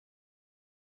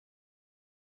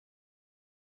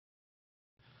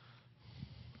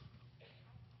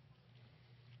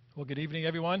Well, good evening,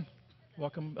 everyone.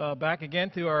 Welcome back again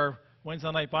to our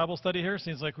Wednesday night Bible study here.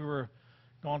 Seems like we were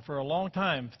gone for a long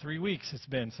time, 3 weeks it's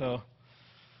been. So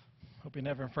hope you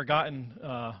never forgotten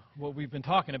what we've been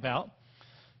talking about.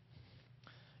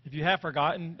 If you have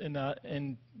forgotten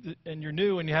and you're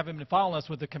new and you haven't been following us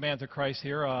with the commands of Christ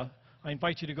here, I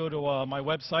invite you to go to my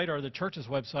website or the church's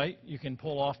website. You can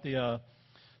pull off the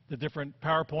different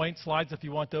PowerPoint slides if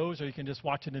you want those, or you can just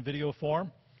watch it in video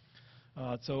form.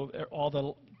 So all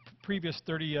the previous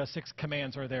 36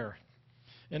 commands are there.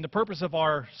 And the purpose of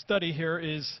our study here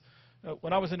is,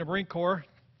 when I was in the Marine Corps,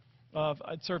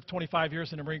 I'd served 25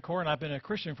 years in the Marine Corps, and I've been a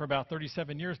Christian for about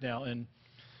 37 years now. And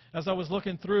as I was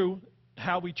looking through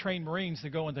how we train Marines to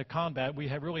go into combat, we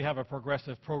really have a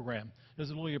progressive program. This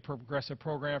is really a progressive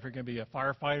program if you're going to be a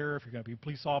firefighter, if you're going to be a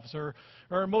police officer,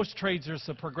 or in most trades there's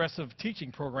a progressive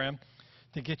teaching program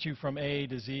to get you from A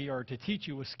to Z, or to teach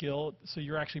you a skill so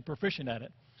you're actually proficient at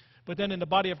it. But then in the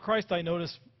body of Christ, I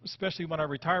noticed, especially when I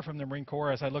retired from the Marine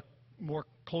Corps, as I look more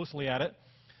closely at it,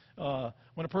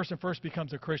 when a person first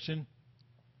becomes a Christian,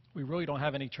 we really don't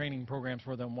have any training programs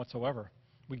for them whatsoever.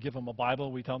 We give them a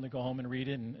Bible, we tell them to go home and read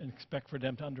it, and expect for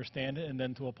them to understand it and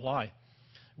then to apply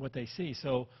what they see.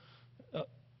 So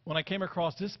when I came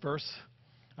across this verse,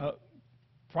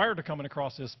 prior to coming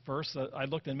across this verse, I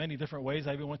looked in many different ways.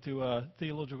 I even went to a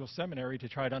theological seminary to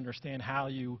try to understand how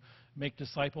you make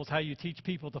disciples, how you teach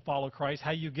people to follow Christ,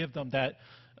 how you give them that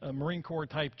Marine Corps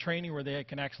type training where they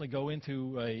can actually go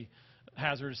into a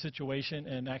hazardous situation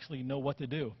and actually know what to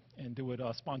do and do it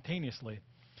spontaneously.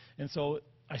 And so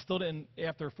I still didn't,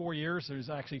 after 4 years, there's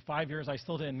actually 5 years, I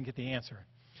still didn't get the answer.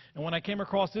 And when I came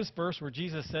across this verse where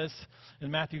Jesus says in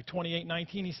Matthew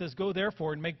 28:19, he says, "Go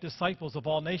therefore and make disciples of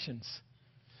all nations."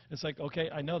 It's like, okay,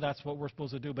 I know that's what we're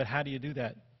supposed to do, but how do you do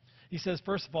that? He says,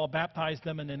 first of all, baptize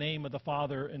them in the name of the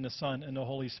Father and the Son and the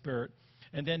Holy Spirit.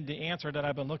 And then the answer that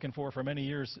I've been looking for many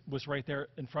years was right there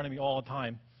in front of me all the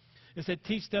time. It said,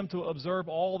 teach them to observe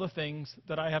all the things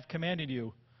that I have commanded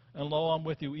you, and lo, I'm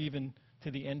with you even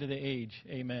to the end of the age.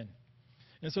 Amen.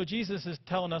 And so Jesus is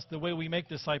telling us the way we make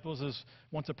disciples is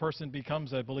once a person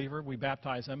becomes a believer, we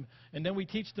baptize them, and then we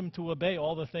teach them to obey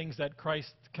all the things that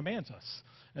Christ commands us.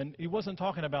 And he wasn't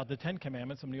talking about the 10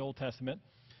 Commandments from the Old Testament.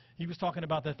 He was talking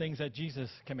about the things that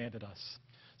Jesus commanded us.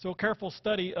 So a careful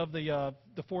study of the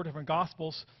 4 different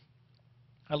Gospels,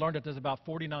 I learned that there's about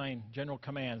 49 general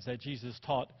commands that Jesus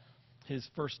taught his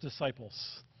first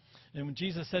disciples. And when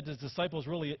Jesus said to his disciples,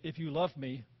 really, if you love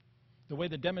me, the way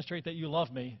to demonstrate that you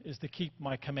love me is to keep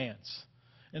my commands.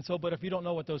 And so, but if you don't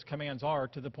know what those commands are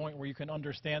to the point where you can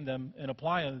understand them and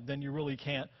apply them, then you really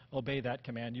can't obey that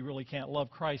command. You really can't love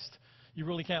Christ. You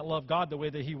really can't love God the way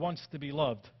that he wants to be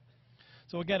loved.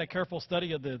 So again, a careful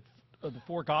study of the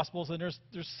 4 Gospels, and there's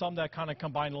some that kind of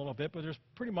combine a little bit, but there's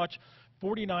pretty much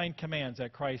 49 commands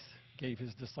that Christ gave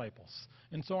his disciples.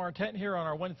 And so our intent here on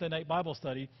our Wednesday night Bible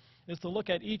study is to look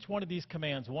at each one of these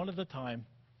commands one at a time,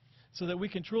 so that we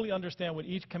can truly understand what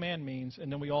each command means,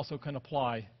 and then we also can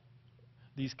apply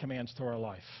these commands to our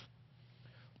life.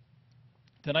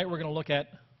 Tonight we're going to look at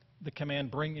the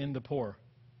command, bring in the poor.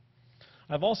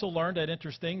 I've also learned that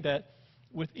interesting that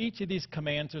with each of these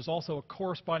commands there's also a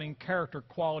corresponding character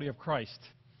quality of Christ.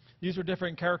 These are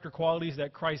different character qualities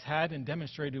that Christ had and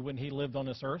demonstrated when he lived on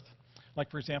this earth.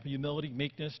 Like, for example, humility,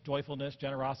 meekness, joyfulness,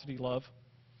 generosity, love.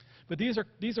 But these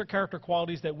are character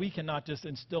qualities that we cannot just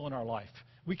instill in our life.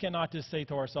 We cannot just say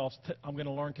to ourselves, I'm going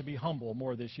to learn to be humble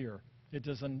more this year. It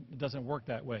doesn't work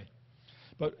that way.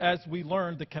 But as we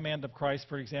learned the command of Christ,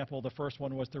 for example, the first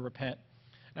one was to repent.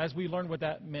 As we learned what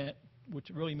that meant,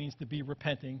 which really means to be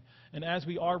repenting, and as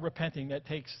we are repenting, that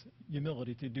takes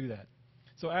humility to do that.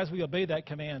 So as we obey that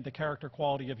command, the character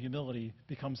quality of humility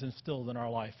becomes instilled in our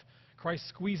life. Christ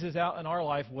squeezes out in our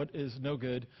life what is no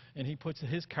good, and he puts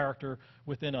his character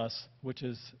within us, which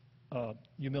is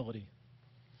humility.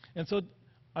 And so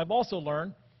I've also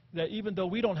learned that even though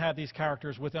we don't have these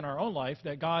characters within our own life,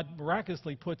 that God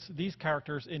miraculously puts these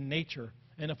characters in nature.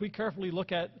 And if we carefully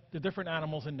look at the different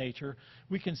animals in nature,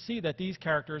 we can see that these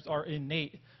characters are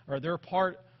innate, or they're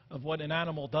part of what an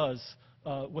animal does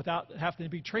without having to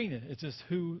be trained in. It's just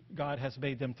who God has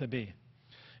made them to be.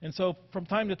 And so from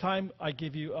time to time, I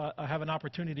have an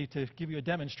opportunity to give you a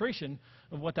demonstration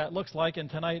of what that looks like, and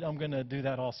tonight I'm going to do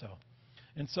that also.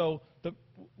 And so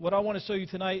what I want to show you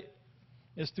tonight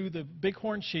is through the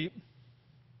bighorn sheep,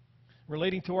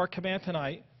 relating to our command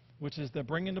tonight, which is to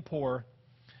bring in the poor,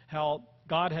 how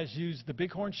God has used the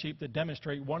bighorn sheep to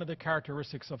demonstrate one of the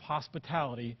characteristics of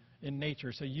hospitality in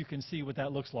nature, so you can see what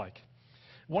that looks like.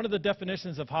 One of the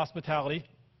definitions of hospitality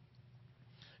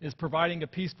is providing a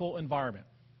peaceful environment.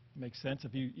 Makes sense.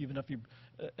 Even if you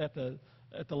at the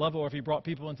at the level, or if you brought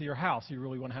people into your house, you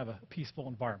really want to have a peaceful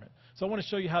environment. So I want to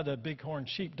show you how the bighorn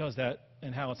sheep does that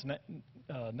and how it's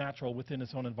natural within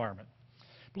its own environment.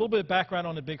 A little bit of background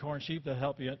on the bighorn sheep to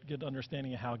help you get an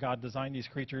understanding of how God designed these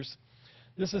creatures.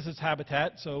 This is its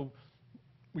habitat, so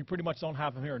we pretty much don't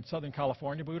have them here in Southern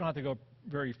California, but we don't have to go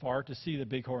very far to see the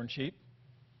bighorn sheep.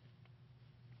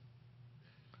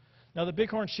 Now the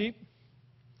bighorn sheep,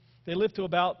 they live to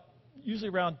about, usually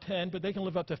around 10, but they can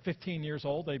live up to 15 years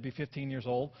old. They'd be 15 years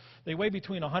old. They weigh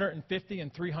between 150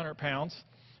 and 300 pounds,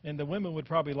 and the women would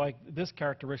probably like this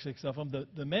characteristics of them.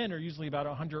 The men are usually about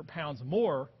 100 pounds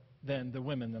more than the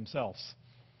women themselves.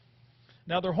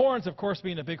 Now their horns, of course,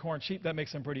 being a bighorn sheep, that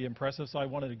makes them pretty impressive, so I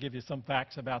wanted to give you some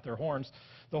facts about their horns.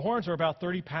 The horns are about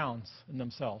 30 pounds in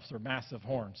themselves. They're massive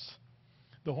horns.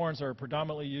 The horns are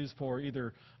predominantly used for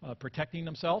either protecting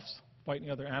themselves,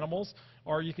 fighting other animals,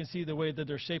 or you can see the way that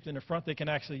they're shaped in the front, they can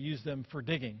actually use them for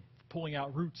digging, pulling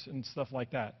out roots and stuff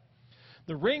like that.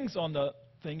 The rings on the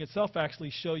thing itself actually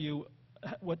show you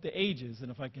what the age is, and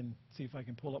if I can see if I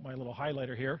can pull up my little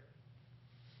highlighter here.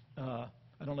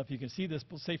 I don't know if you can see this,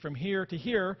 but say from here to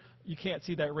here, you can't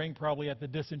see that ring probably at the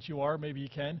distance you are, maybe you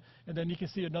can. And then you can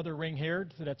see another ring here,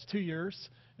 so that's 2 years.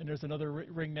 And there's another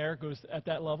ring there, goes at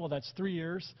that level, that's 3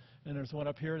 years. And there's one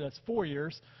up here, that's 4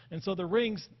 years. And so the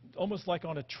rings, almost like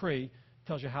on a tree,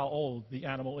 tells you how old the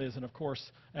animal is. And of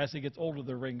course, as he gets older,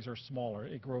 the rings are smaller.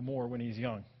 It grows more when he's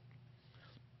young.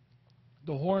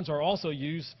 The horns are also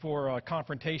used for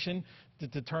confrontation to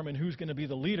determine who's going to be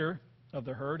the leader of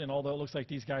the herd, and although it looks like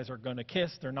these guys are going to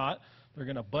kiss, they're not. They're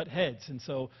going to butt heads. And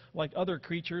so, like other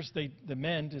creatures, the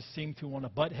men just seem to want to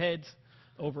butt heads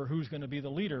over who's going to be the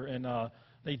leader. And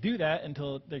they do that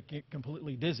until they get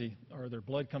completely dizzy, or their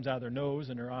blood comes out of their nose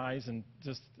and their eyes, and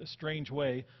just a strange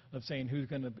way of saying who's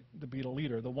going to be the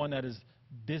leader. The one that is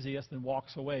dizziest and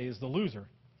walks away is the loser.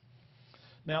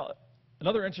 Now,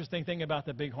 another interesting thing about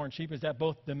the bighorn sheep is that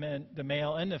both the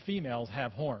male and the females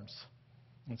have horns.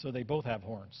 And so they both have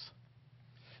horns.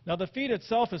 Now, the feet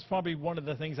itself is probably one of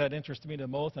the things that interests me the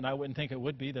most, and I wouldn't think it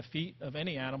would be. The feet of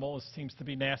any animal seems to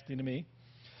be nasty to me.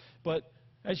 But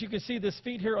as you can see, this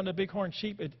feet here on the bighorn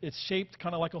sheep, it's shaped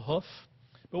kind of like a hoof.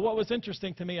 But what was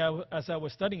interesting to me as I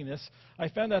was studying this, I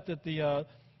found out that the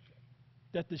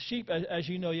sheep, as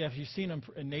you know, if you've seen them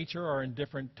in nature or in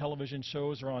different television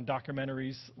shows or on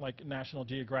documentaries like National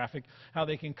Geographic, how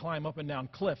they can climb up and down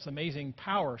cliffs, amazing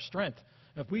power, strength.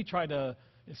 If we try to,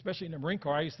 especially in the Marine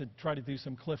Corps, I used to try to do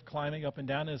some cliff climbing up and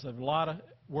down. It's a lot of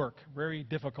work, very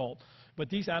difficult. But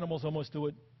these animals almost do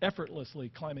it effortlessly,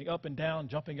 climbing up and down,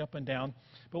 jumping up and down.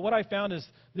 But what I found is,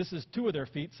 this is 2 of their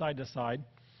feet, side to side.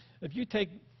 If you take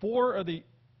 4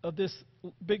 of this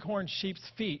bighorn sheep's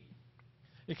feet,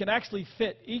 it can actually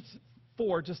fit each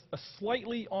 4 just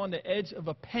slightly on the edge of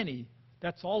a penny.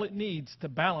 That's all it needs to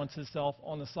balance itself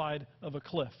on the side of a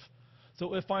cliff.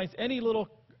 So it finds any little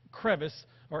crevice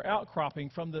or outcropping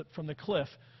from the cliff,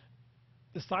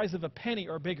 the size of a penny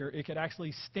or bigger, it could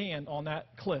actually stand on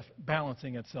that cliff,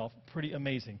 balancing itself. Pretty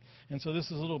amazing. And so this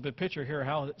is a little bit picture here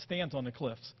how it stands on the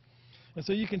cliffs. And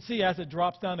so you can see as it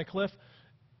drops down the cliff,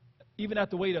 even at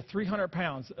the weight of 300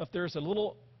 pounds, if there's a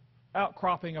little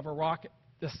outcropping of a rock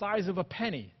the size of a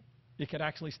penny, it could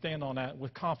actually stand on that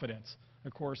with confidence.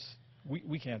 Of course,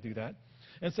 we can't do that.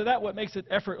 And so that what makes it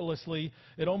effortlessly,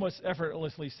 it almost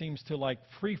effortlessly seems to like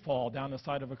free fall down the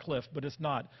side of a cliff, but it's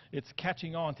not. It's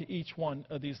catching on to each one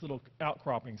of these little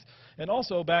outcroppings. And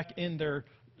also back in their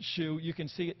shoe, you can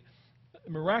see it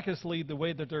miraculously, the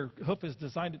way that their hoof is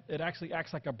designed, it actually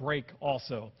acts like a brake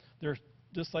also. They're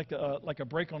just like a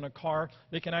brake on a car.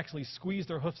 They can actually squeeze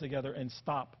their hoofs together and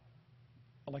stop,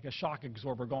 like a shock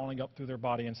absorber going up through their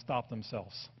body, and stop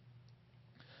themselves.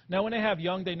 Now, when they have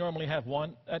young, they normally have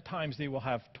one. At times, they will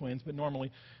have twins, but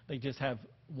normally they just have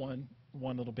one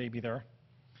little baby there.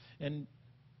 And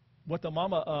what the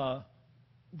mama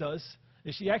does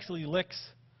is she actually licks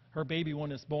her baby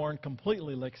when it's born,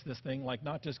 completely licks this thing, like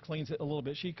not just cleans it a little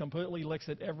bit. She completely licks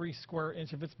it every square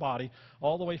inch of its body,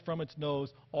 all the way from its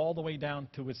nose, all the way down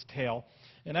to its tail.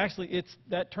 And actually,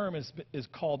 that term is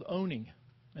called owning.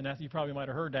 And you probably might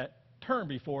have heard that term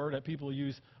before that people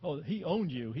use, oh, he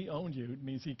owned you. It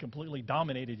means he completely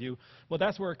dominated you. Well,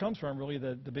 that's where it comes from, really,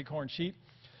 the bighorn sheep.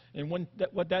 And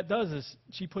what that does is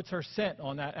she puts her scent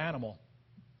on that animal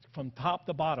from top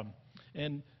to bottom.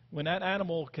 And when that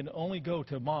animal can only go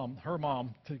to her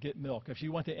mom, to get milk. If she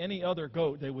went to any other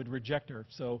goat, they would reject her.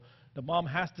 So the mom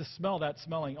has to smell that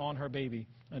smelling on her baby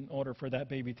in order for that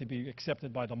baby to be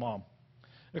accepted by the mom.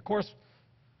 Of course,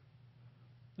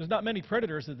 there's not many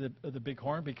predators of the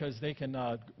bighorn because they can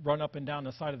run up and down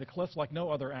the side of the cliffs like no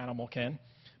other animal can.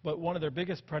 But one of their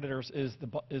biggest predators is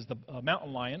the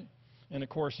mountain lion. And of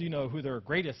course, you know who their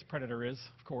greatest predator is.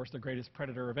 Of course, the greatest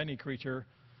predator of any creature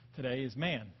today is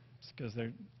man, because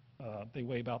they can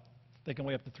weigh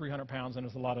up to 300 pounds, and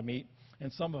there's a lot of meat.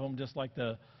 And some of them just like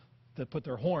to put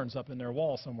their horns up in their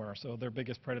wall somewhere. So their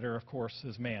biggest predator, of course,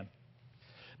 is man.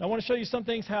 Now I want to show you some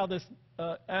things how this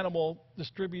animal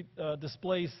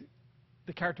displays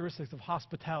the characteristics of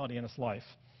hospitality in its life.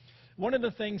 One of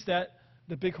the things that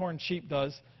the bighorn sheep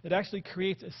does, it actually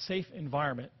creates a safe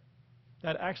environment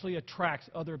that actually attracts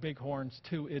other bighorns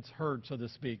to its herd, so to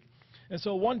speak. And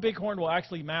so one bighorn will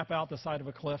actually map out the side of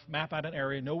a cliff, map out an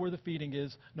area, know where the feeding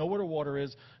is, know where the water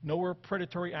is, know where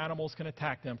predatory animals can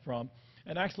attack them from,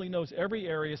 and actually knows every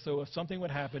area, so if something would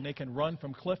happen, they can run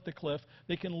from cliff to cliff.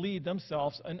 They can lead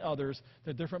themselves and others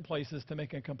to different places to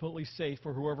make it completely safe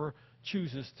for whoever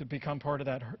chooses to become part of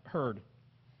that herd.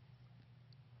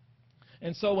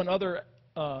 And so when other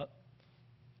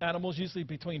animals, usually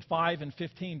between 5 and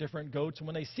 15 different goats,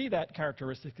 when they see that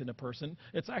characteristic in a person,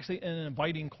 it's actually an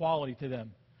inviting quality to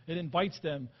them. It invites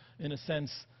them, in a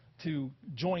sense, to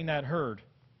join that herd.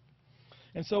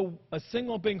 And so a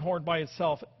single bighorn by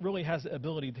itself really has the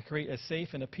ability to create a safe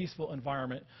and a peaceful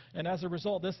environment. And as a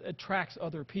result, this attracts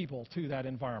other people to that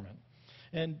environment.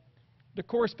 And the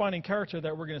corresponding character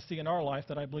that we're going to see in our life,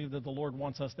 that I believe that the Lord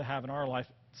wants us to have in our life,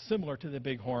 similar to the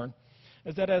bighorn,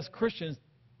 is that as Christians,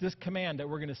 this command that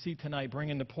we're going to see tonight,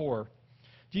 bringing the poor,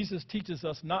 Jesus teaches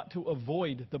us not to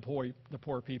avoid the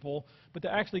poor people, but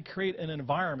to actually create an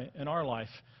environment in our life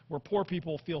where poor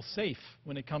people feel safe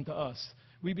when they come to us.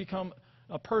 We become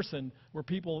a person where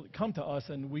people come to us,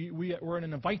 and we're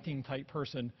an inviting type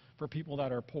person for people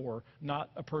that are poor, not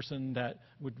a person that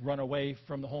would run away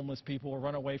from the homeless people or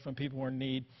run away from people who are in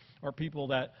need, or people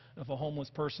that if a homeless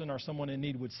person or someone in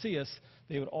need would see us,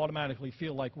 they would automatically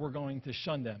feel like we're going to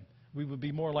shun them. We would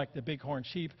be more like the bighorn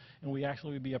sheep, and we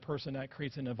actually would be a person that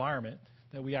creates an environment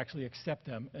that we actually accept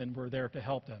them, and we're there to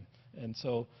help them. And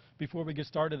so before we get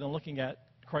started in looking at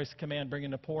Christ's command,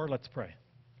 bringing the poor, let's pray.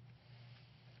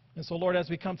 And so, Lord, as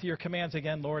we come to your commands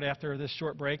again, Lord, after this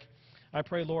short break, I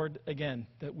pray, Lord, again,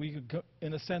 that we could,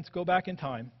 in a sense, go back in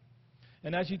time.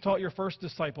 And as you taught your first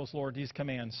disciples, Lord, these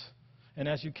commands, and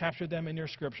as you captured them in your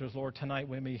scriptures, Lord, tonight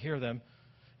we may hear them,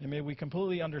 and may we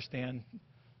completely understand.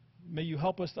 May you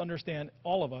help us to understand,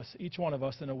 all of us, each one of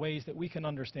us, in a ways that we can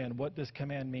understand what this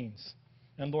command means.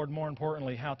 And, Lord, more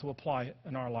importantly, how to apply it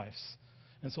in our lives.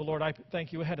 And so, Lord, I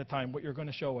thank you ahead of time what you're going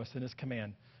to show us in this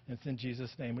command. And it's in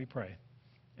Jesus' name we pray.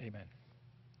 Amen.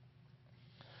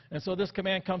 And so this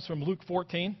command comes from Luke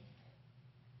 14,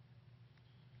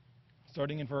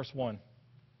 starting in verse 1.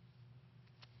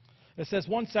 It says,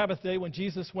 one Sabbath day when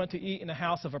Jesus went to eat in the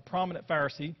house of a prominent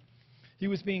Pharisee, he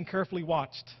was being carefully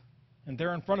watched. And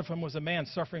there in front of him was a man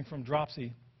suffering from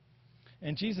dropsy.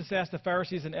 And Jesus asked the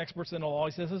Pharisees and experts in the law,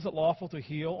 he says, is it lawful to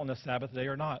heal on the Sabbath day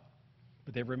or not?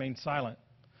 But they remained silent.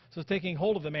 So taking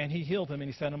hold of the man, he healed him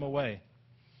and he sent him away.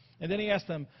 And then he asked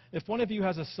them, if one of you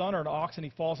has a son or an ox and he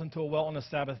falls into a well on the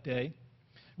Sabbath day,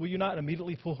 will you not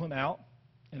immediately pull him out?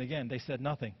 And again, they said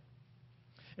nothing.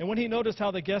 And when he noticed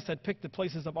how the guests had picked the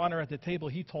places of honor at the table,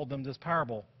 he told them this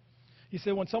parable. He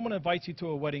said, when someone invites you to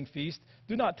a wedding feast,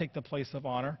 do not take the place of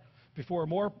honor, for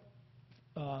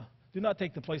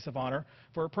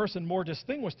a person more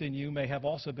distinguished than you may have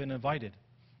also been invited.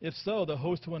 If so, the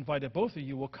host who invited both of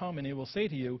you will come and he will say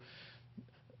to you,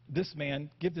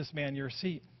 give this man your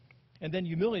seat. And then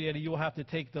humiliated, you will have to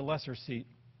take the lesser seat.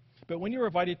 But when you're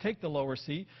invited, take the lower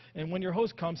seat. And when your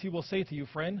host comes, he will say to you,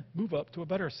 friend, move up to a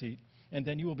better seat. And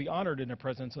then you will be honored in the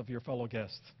presence of your fellow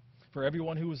guests. For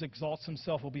everyone who exalts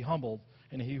himself will be humbled,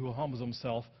 and he who humbles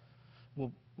himself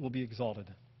will be exalted.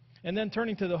 And then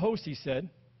turning to the host, he said,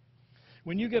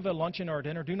 when you give a luncheon or a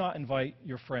dinner, do not invite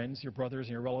your friends, your brothers,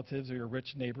 and your relatives, or your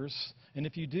rich neighbors. And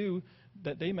if you do,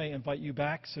 that they may invite you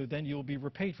back, so then you will be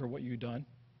repaid for what you've done.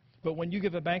 But when you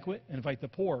give a banquet, invite the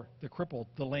poor, the crippled,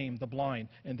 the lame, the blind,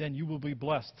 and then you will be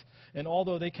blessed. And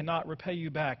although they cannot repay you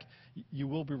back, you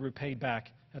will be repaid back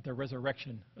at the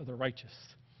resurrection of the righteous.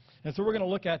 And so we're going to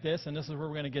look at this, and this is where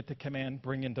we're going to get the command,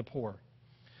 bring in the poor.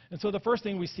 And so the first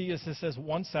thing we see is it says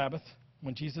one Sabbath,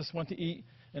 when Jesus went to eat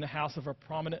in the house of a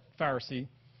prominent Pharisee,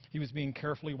 he was being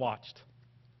carefully watched.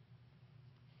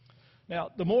 Now,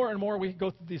 the more and more we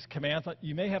go through these commands,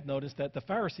 you may have noticed that the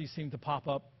Pharisees seem to pop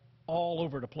up all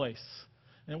over the place.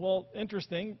 And well,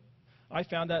 interesting, I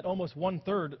found that almost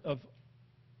 1/3 of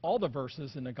all the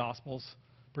verses in the Gospels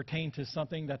pertain to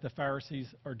something that the Pharisees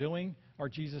are doing, or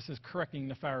Jesus is correcting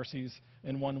the Pharisees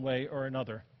in one way or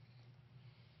another.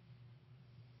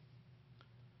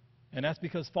 And that's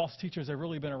because false teachers have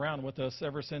really been around with us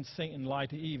ever since Satan lied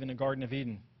to Eve in the Garden of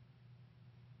Eden.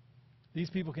 These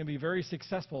people can be very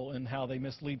successful in how they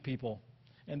mislead people.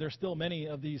 And there's still many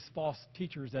of these false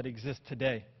teachers that exist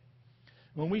today.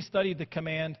 When we studied the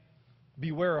command,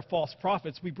 beware of false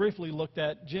prophets, we briefly looked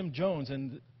at Jim Jones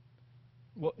and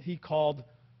what he called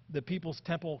the People's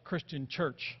Temple Christian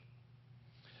Church.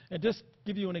 And just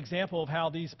give you an example of how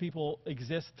these people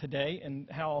exist today and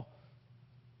how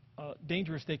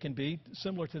dangerous they can be,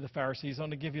 similar to the Pharisees. I'm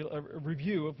going to give you a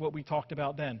review of what we talked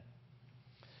about then.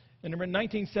 And in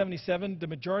 1977, the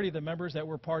majority of the members that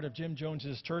were part of Jim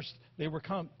Jones's church,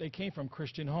 they came from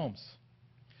Christian homes.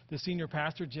 The senior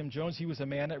pastor, Jim Jones, he was a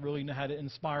man that really knew how to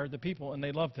inspire the people, and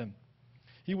they loved him.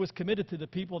 He was committed to the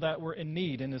people that were in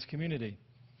need in his community.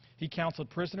 He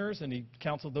counseled prisoners, and he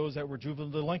counseled those that were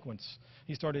juvenile delinquents.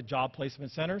 He started job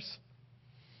placement centers.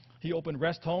 He opened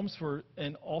rest homes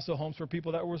and also homes for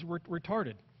people that were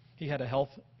retarded. He had a health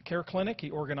care clinic. He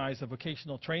organized a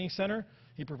vocational training center.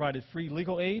 He provided free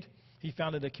legal aid. He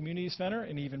founded a community center,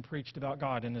 and he even preached about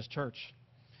God in his church.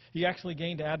 He actually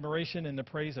gained admiration and the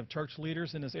praise of church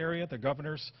leaders in his area, the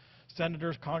governors,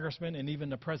 senators, congressmen, and even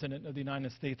the President of the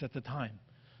United States at the time.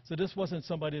 So this wasn't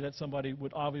somebody that somebody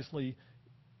would obviously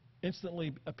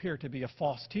instantly appear to be a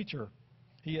false teacher.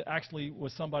 He actually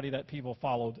was somebody that people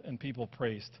followed and people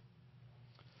praised.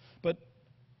 But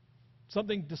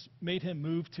something just made him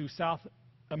move to South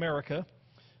America.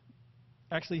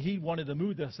 Actually, he wanted to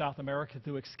move to South America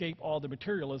to escape all the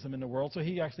materialism in the world, so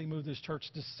he actually moved his church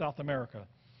to South America.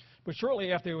 But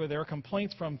shortly after they were there,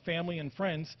 complaints from family and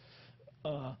friends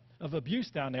of abuse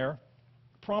down there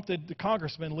prompted the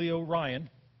Congressman Leo Ryan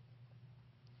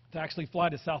to actually fly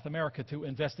to South America to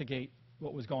investigate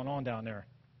what was going on down there.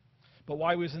 But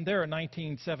while he was in there in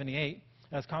 1978,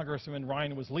 as Congressman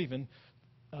Ryan was leaving,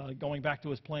 going back to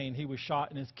his plane, he was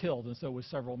shot and was killed, and so was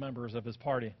several members of his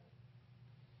party.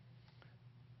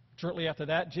 Shortly after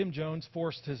that, Jim Jones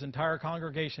forced his entire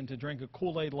congregation to drink a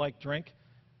Kool-Aid-like drink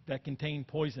that contained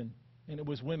poison, and it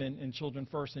was women and children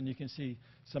first, and you can see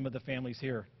some of the families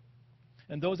here.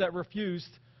 And those that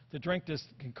refused to drink this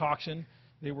concoction,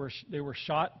 they were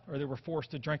shot or they were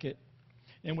forced to drink it.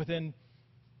 And within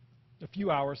a few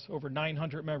hours, over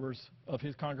 900 members of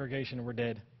his congregation were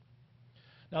dead.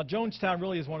 Now, Jonestown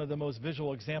really is one of the most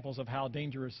visual examples of how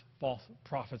dangerous false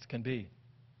prophets can be.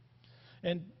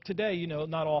 And today, you know,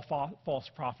 not all false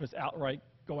prophets outright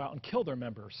go out and kill their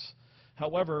members.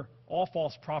 However, all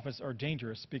false prophets are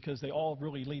dangerous because they all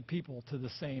really lead people to the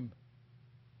same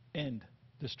end,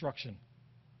 destruction.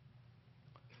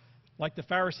 Like the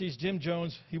Pharisees, Jim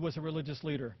Jones, he was a religious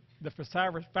leader. The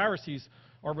Pharisees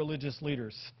are religious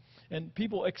leaders. And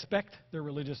people expect their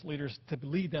religious leaders to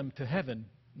lead them to heaven,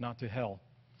 not to hell.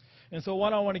 And so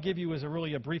what I want to give you is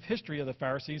a brief history of the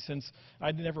Pharisees, since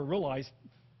I never realized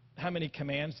how many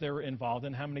commands they were involved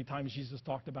in, how many times Jesus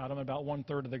talked about them. About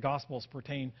 1/3 of the Gospels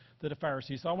pertain to the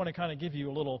Pharisees. So I want to kind of give you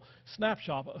a little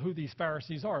snapshot of who these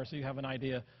Pharisees are so you have an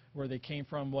idea where they came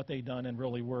from, what they'd done, and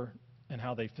really were, and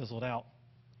how they fizzled out.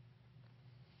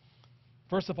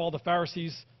 First of all, the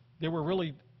Pharisees, they were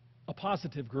really a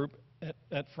positive group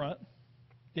at front.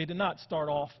 They did not start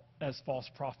off as false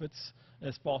prophets,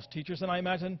 as false teachers, and I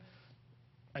imagine,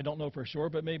 I don't know for sure,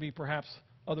 but maybe perhaps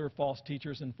other false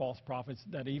teachers and false prophets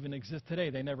that even exist today,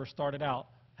 they never started out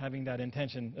having that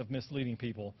intention of misleading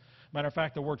people. Matter of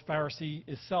fact, the word Pharisee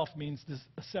itself means this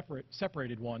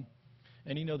separated one.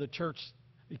 And you know the church,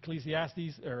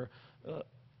 Ecclesiastes, or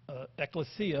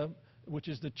ecclesia, which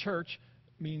is the church,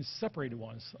 means separated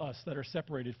ones, us that are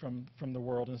separated from the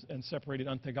world and separated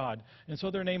unto God. And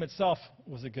so their name itself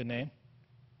was a good name.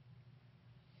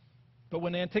 But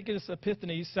when Antiochus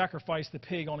Epiphanes sacrificed the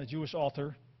pig on a Jewish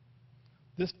altar,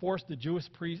 this forced the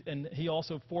Jewish priest, and he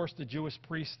also forced the Jewish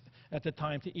priest at the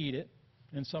time to eat it.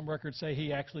 And some records say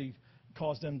he actually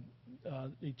caused them,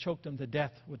 he choked them to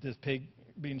death with this pig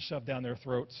being shoved down their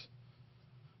throats.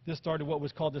 This started what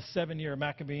was called the 7-year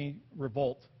Maccabean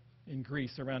revolt in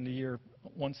Greece around the year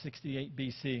 168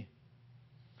 BC.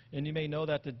 And you may know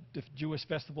that the Jewish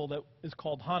festival that is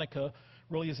called Hanukkah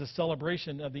really is a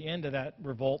celebration of the end of that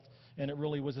revolt, and it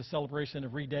really was a celebration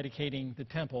of rededicating the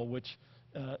temple, which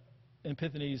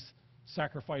Epiphanes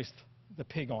sacrificed the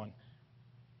pig on.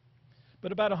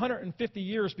 But about 150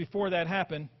 years before that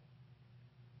happened,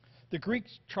 the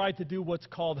Greeks tried to do what's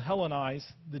called Hellenize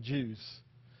the Jews.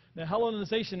 Now,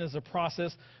 Hellenization is a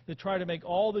process to try to make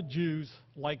all the Jews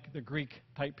like the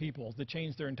Greek-type peoples, to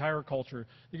change their entire culture,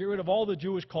 to get rid of all the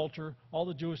Jewish culture, all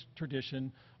the Jewish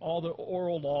tradition, all the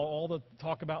oral law, all the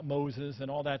talk about Moses and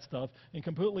all that stuff, and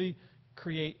completely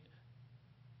create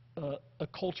a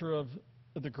culture of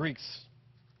the Greeks.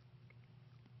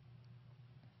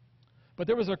 But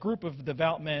there was a group of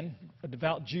devout men,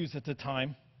 devout Jews at the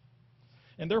time,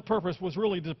 And their purpose was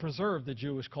really to preserve the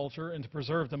Jewish culture and to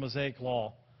preserve the Mosaic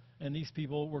law. And these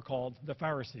people were called the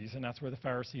Pharisees, and that's where the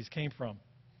Pharisees came from.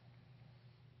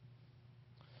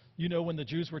 You know, when the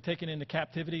Jews were taken into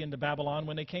captivity into Babylon,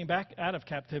 when they came back out of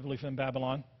captivity from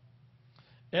Babylon,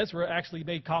 Ezra actually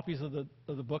made copies of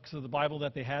the books of the Bible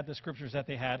that they had, the scriptures that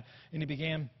they had, and he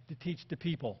began to teach the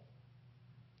people.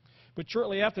 But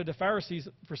shortly after, the Pharisees,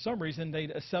 for some reason, they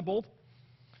assembled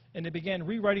and they began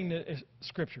rewriting the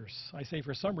scriptures. I say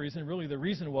for some reason, really the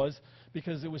reason was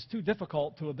because it was too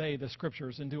difficult to obey the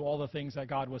scriptures and do all the things that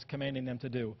God was commanding them to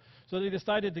do. So they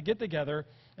decided to get together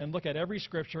and look at every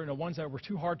scripture, and the ones that were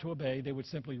too hard to obey, they would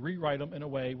simply rewrite them in a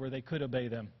way where they could obey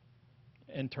them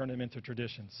and turn them into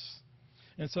traditions.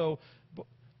 And so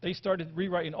they started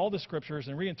rewriting all the scriptures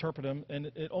and reinterpret them, and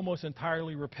it almost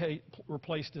entirely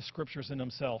replaced the scriptures in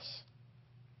themselves.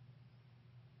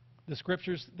 The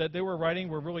scriptures that they were writing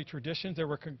were really traditions. They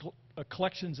were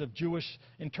collections of Jewish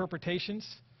interpretations.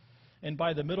 And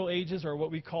by the Middle Ages, or what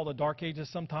we call the Dark Ages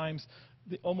sometimes,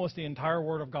 almost the entire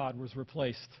Word of God was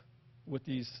replaced with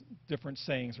these different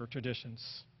sayings or traditions.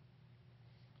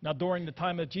 Now, during the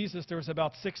time of Jesus, there was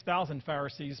about 6,000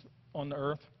 Pharisees on the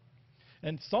earth.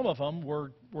 And some of them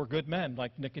were good men,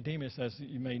 like Nicodemus, as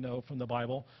you may know from the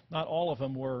Bible. Not all of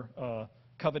them were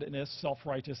covetousness,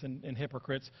 self-righteous, and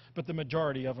hypocrites, but the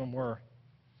majority of them were.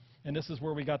 And this is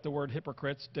where we got the word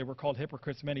hypocrites. They were called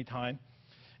hypocrites many times.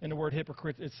 And the word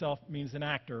hypocrite itself means an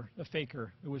actor, a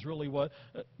faker. It was really what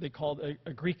they called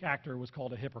a Greek actor was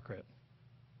called a hypocrite.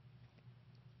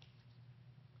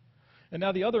 And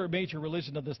now the other major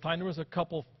religion of this time, there was a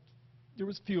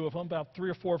few of them, about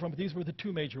 3 or 4 of them, but these were the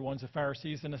 2 major ones, the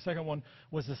Pharisees, and the second one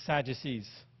was the Sadducees.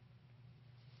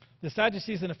 The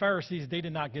Sadducees and the Pharisees, they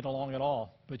did not get along at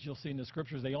all. But you'll see in the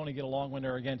scriptures they only get along when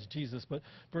they're against Jesus. But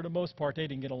for the most part, they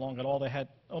didn't get along at all. They had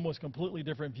almost completely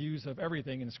different views of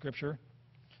everything in Scripture.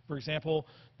 For example,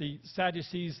 the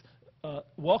Sadducees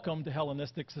welcomed the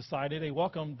Hellenistic society. They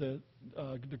welcomed the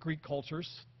Greek cultures.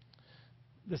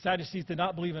 The Sadducees did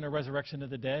not believe in a resurrection of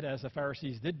the dead, as the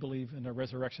Pharisees did believe in a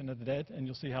resurrection of the dead. And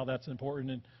you'll see how that's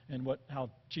important and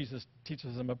how Jesus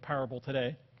teaches them a parable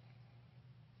today.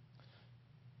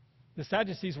 The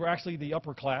Sadducees were actually the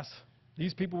upper class.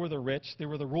 These people were the rich. They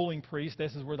were the ruling priests.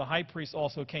 This is where the high priest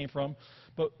also came from.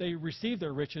 But they received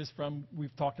their riches from,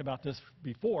 we've talked about this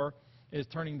before, is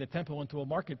turning the temple into a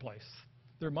marketplace.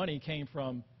 Their money came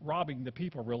from robbing the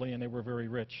people, really, and they were very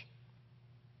rich.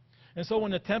 And so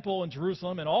when the temple in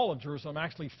Jerusalem and all of Jerusalem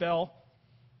actually fell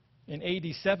in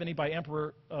AD 70 by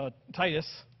Emperor Titus,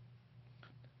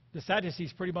 the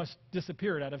Sadducees pretty much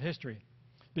disappeared out of history.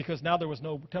 Because now there was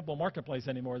no temple marketplace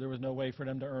anymore. There was no way for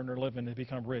them to earn their living and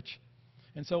become rich.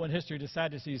 And so in history, the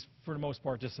Sadducees, for the most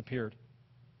part, disappeared.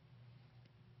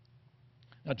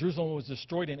 Now, Jerusalem was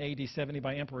destroyed in AD 70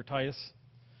 by Emperor Titus.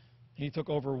 He took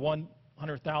over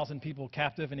 100,000 people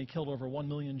captive, and he killed over 1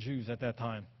 million Jews at that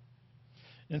time.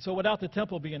 And so without the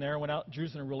temple being there, without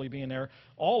Jerusalem really being there,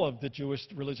 all of the Jewish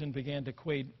religion began to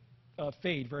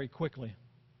fade very quickly.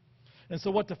 And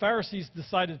so what the Pharisees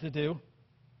decided to do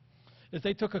is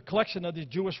they took a collection of the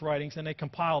Jewish writings and they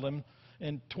compiled them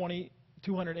in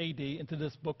 200 AD into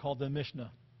this book called the Mishnah.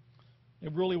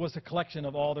 It really was a collection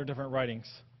of all their different writings.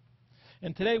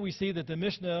 And today we see that the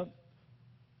Mishnah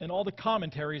and all the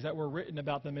commentaries that were written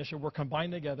about the Mishnah were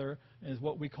combined together as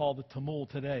what we call the Talmud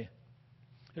today.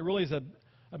 It really is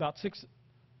about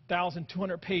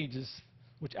 6,200 pages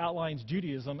which outlines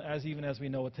Judaism even as we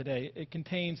know it today. It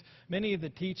contains many of the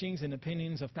teachings and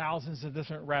opinions of thousands of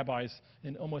different rabbis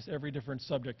in almost every different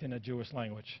subject in a Jewish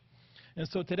language. And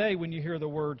so today when you hear the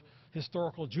word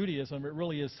historical Judaism, it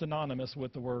really is synonymous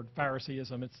with the word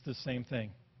Phariseeism. It's the same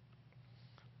thing.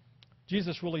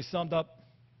 Jesus really summed up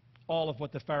all of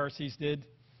what the Pharisees did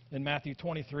in Matthew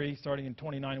 23, starting in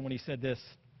 29, when he said this.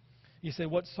 He said,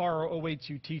 "What sorrow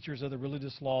awaits you, teachers of the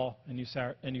religious law, and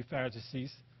you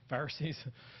Pharisees,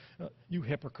 you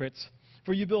hypocrites.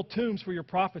 For you build tombs for your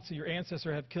prophets that your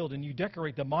ancestors have killed, and you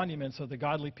decorate the monuments of the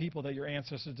godly people that your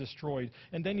ancestors destroyed.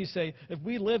 And then you say, if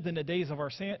we lived in the days of our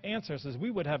ancestors,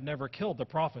 we would have never killed the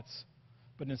prophets.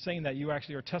 But in saying that, you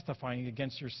actually are testifying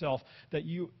against yourself that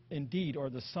you indeed are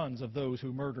the sons of those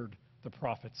who murdered the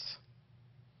prophets."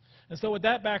 And so with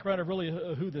that background of really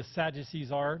who the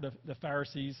Sadducees are, the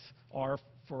Pharisees are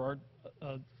for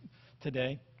our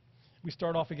today, we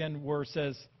start off again where it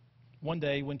says, one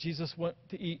day when Jesus went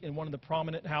to eat in one of the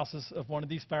prominent houses of one of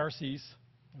these Pharisees,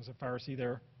 there was a Pharisee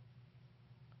there,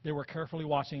 they were carefully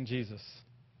watching Jesus.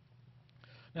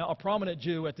 Now, a prominent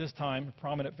Jew at this time, a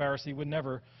prominent Pharisee, would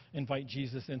never invite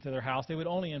Jesus into their house. They would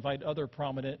only invite other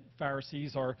prominent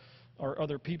Pharisees or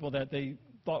other people that they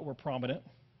thought were prominent.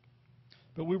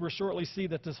 But we will shortly see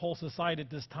that this whole society at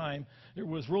this time, it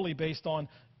was really based on,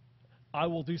 I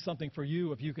will do something for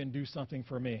you if you can do something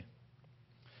for me.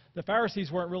 The Pharisees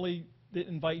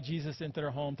didn't invite Jesus into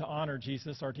their home to honor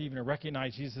Jesus or to even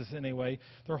recognize Jesus in any way.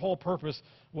 Their whole purpose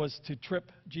was to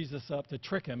trip Jesus up, to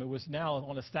trick him. It was now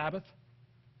on a Sabbath.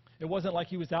 It wasn't like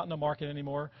he was out in the market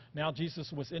anymore. Now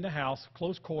Jesus was in the house,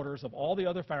 close quarters of all the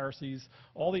other Pharisees,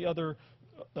 all the other,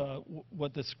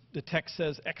 the text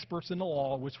says, experts in the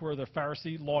law, which were the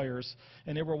Pharisee lawyers,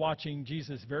 and they were watching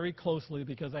Jesus very closely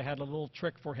because they had a little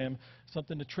trick for him,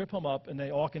 something to trip him up, and they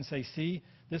all can say, see,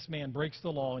 this man breaks the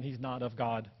law and he's not of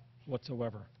God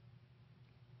whatsoever.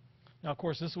 Now, of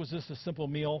course, this was just a simple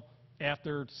meal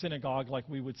after synagogue, like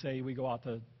we would say we go out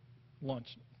to lunch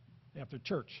after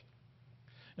church.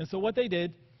 And so what they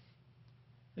did,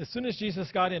 as soon as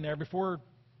Jesus got in there, before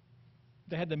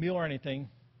they had the meal or anything,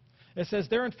 it says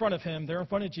there in front of him, there in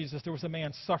front of Jesus, there was a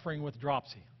man suffering with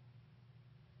dropsy.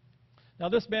 Now,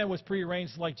 this man was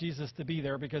prearranged like Jesus to be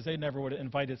there because they never would have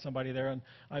invited somebody there. And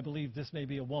I believe this may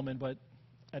be a woman, but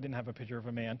I didn't have a picture of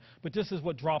a man. But this is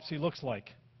what dropsy looks like.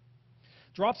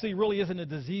 Dropsy really isn't a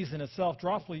disease in itself.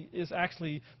 Dropsy is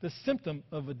actually the symptom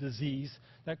of a disease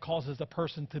that causes a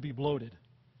person to be bloated.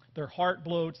 Their heart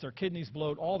bloats, their kidneys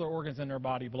bloat, all their organs in their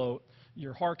body bloat.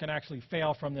 Your heart can actually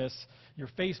fail from this. Your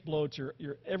face bloats, your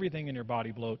everything in your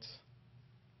body bloats.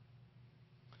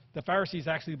 The Pharisees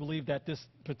actually believed that this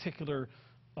particular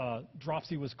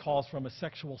dropsy was caused from a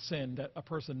sexual sin that a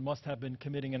person must have been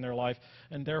committing in their life,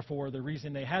 and therefore the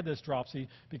reason they had this dropsy,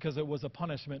 because it was a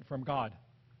punishment from God.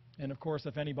 And of course,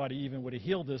 if anybody even would have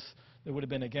healed this, it would have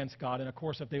been against God. And of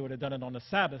course, if they would have done it on the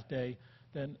Sabbath day,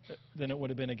 then it would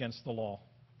have been against the law.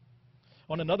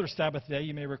 On another Sabbath day,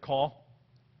 you may recall,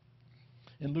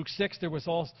 in Luke 6,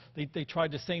 they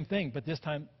tried the same thing, but this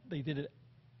time they did it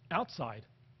outside.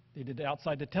 They did it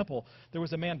outside the temple. There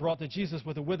was a man brought to Jesus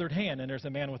with a withered hand, and there's a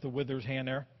man with a withered hand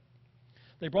there.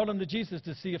 They brought him to Jesus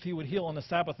to see if he would heal on the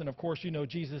Sabbath, and of course, you know,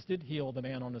 Jesus did heal the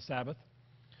man on the Sabbath.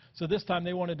 So this time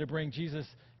they wanted to bring Jesus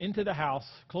into the house,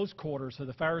 close quarters, so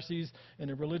the Pharisees and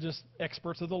the religious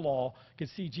experts of the law could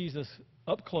see Jesus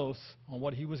up close on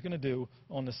what he was going to do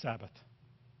on the Sabbath.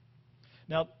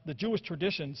 Now, the Jewish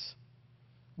traditions,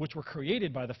 which were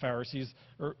created by the Pharisees,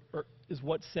 is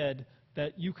what said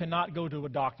that you cannot go to a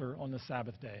doctor on the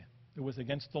Sabbath day. It was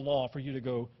against the law for you to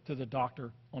go to the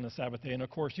doctor on the Sabbath day. And of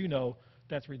course, you know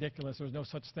that's ridiculous. There's no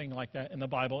such thing like that in the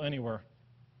Bible anywhere.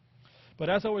 But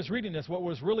as I was reading this, what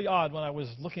was really odd when I was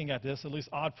looking at this, at least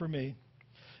odd for me,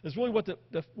 is really what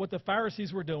the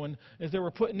Pharisees were doing is they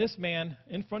were putting this man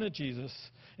in front of Jesus,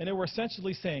 and they were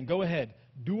essentially saying, go ahead,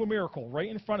 do a miracle right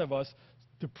in front of us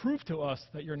to prove to us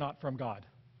that you're not from God.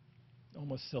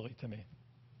 Almost silly to me.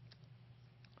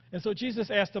 And so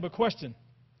Jesus asked them a question.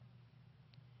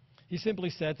 He simply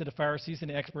said to the Pharisees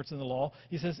and the experts in the law,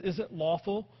 he says, is it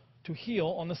lawful to heal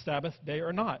on the Sabbath day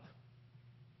or not?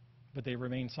 But they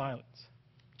remained silent.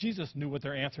 Jesus knew what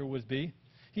their answer would be.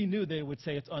 He knew they would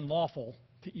say it's unlawful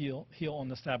to heal on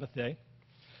the Sabbath day.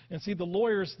 And see, the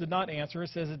lawyers did not answer. It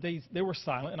says that they were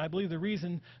silent. And I believe the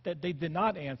reason that they did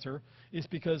not answer is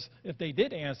because if they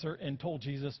did answer and told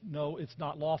Jesus, no, it's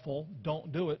not lawful,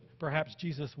 don't do it, perhaps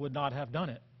Jesus would not have done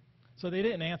it. So they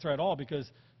didn't answer at all because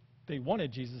they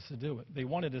wanted Jesus to do it. They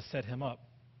wanted to set him up.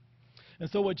 And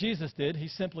so what Jesus did, he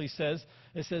simply says,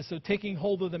 so taking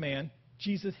hold of the man,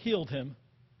 Jesus healed him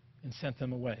and sent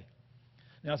him away.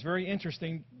 Now, it's very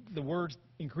interesting, the words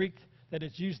in Greek that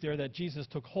it's used there, that Jesus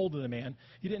took hold of the man.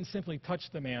 He didn't simply touch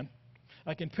the man.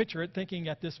 I can picture it thinking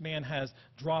that this man has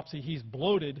dropsy. He's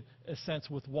bloated, in a sense,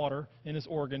 with water in his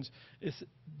organs.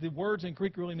 The words in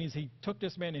Greek really means he took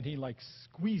this man and he like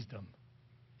squeezed him.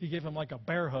 He gave him like a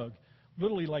bear hug,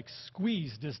 literally like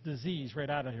squeezed this disease right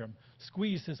out of him,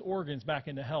 squeezed his organs back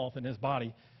into health and his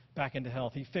body back into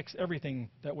health. He fixed everything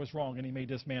that was wrong and he made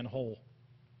this man whole.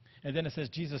 And then it says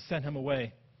Jesus sent him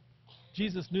away.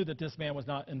 Jesus knew that this man was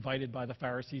not invited by the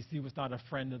Pharisees. He was not a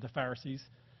friend of the Pharisees.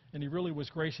 And he really was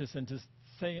gracious in just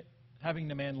having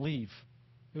the man leave.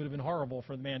 It would have been horrible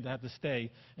for the man to have to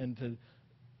stay and to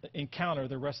encounter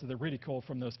the rest of the ridicule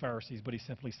from those Pharisees, but he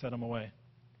simply sent him away.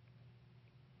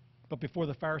 But before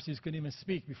the Pharisees could even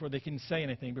speak, before they can say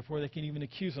anything, before they can even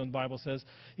accuse him, the Bible says,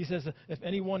 he says, if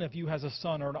any one of you has a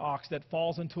son or an ox that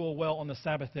falls into a well on the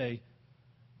Sabbath day,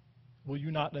 will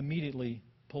you not immediately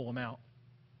pull him out?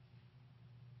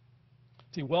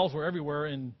 See, wells were everywhere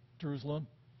in Jerusalem,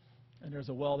 and there's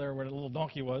a well there where the little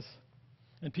donkey was.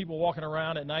 And people walking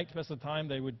around at night, most of the time,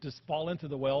 they would just fall into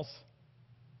the wells.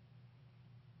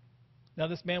 Now,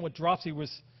 this man with dropsy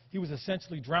was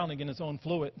essentially drowning in his own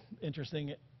fluid.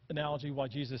 Interesting analogy why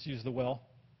Jesus used the well.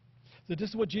 So this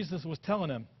is what Jesus was telling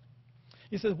him.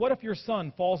 He says, what if your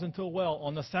son falls into a well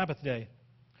on the Sabbath day?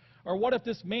 Or what if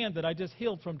this man that I just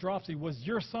healed from dropsy was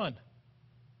your son?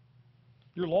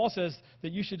 Your law says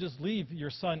that you should just leave your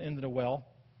son into the well.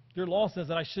 Your law says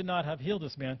that I should not have healed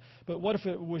this man. But what if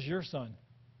it was your son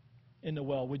in the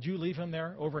well? Would you leave him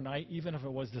there overnight, even if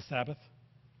it was the Sabbath?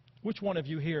 Which one of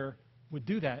you here would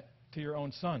do that to your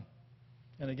own son?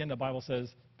 And again, the Bible says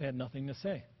they had nothing to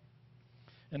say.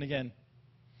 And again,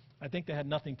 I think they had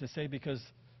nothing to say because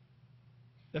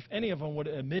if any of them would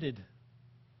have admitted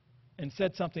and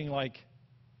said something like,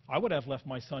 I would have left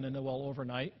my son in the well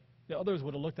overnight, the others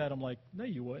would have looked at him like, no,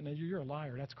 you wouldn't. You're a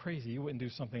liar. That's crazy. You wouldn't do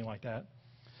something like that.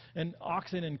 And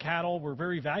oxen and cattle were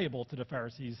very valuable to the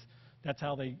Pharisees. That's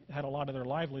how they had a lot of their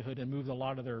livelihood and moved a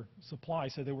lot of their supply,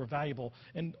 so they were valuable.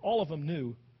 And all of them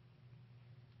knew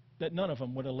that none of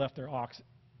them would have left their ox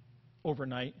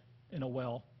overnight in a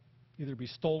well, either be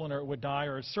stolen or it would die,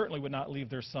 or it certainly would not leave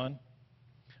their son.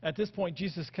 At this point,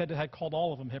 Jesus had called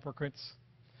all of them hypocrites,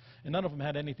 and none of them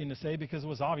had anything to say because it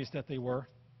was obvious that they were.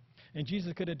 And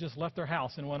Jesus could have just left their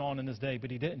house and went on in his day,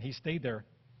 but he didn't. He stayed there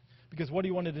because what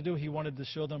he wanted to do, he wanted to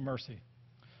show them mercy.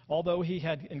 Although he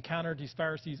had encountered these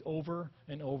Pharisees over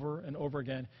and over and over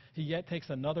again, he yet takes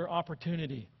another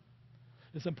opportunity.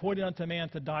 It's appointed unto man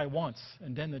to die once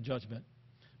and then the judgment.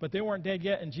 But they weren't dead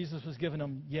yet, and Jesus was giving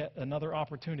them yet another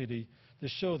opportunity to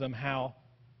show them how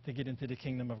to get into the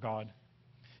kingdom of God.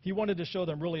 He wanted to show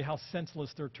them really how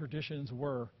senseless their traditions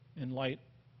were in light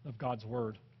of God's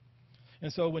word.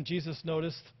 And so when Jesus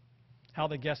noticed how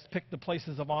the guests picked the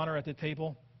places of honor at the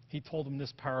table, he told them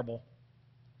this parable.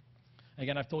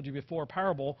 Again, I've told you before,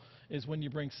 parable is when you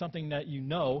bring something that you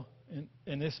know.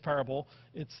 In this parable,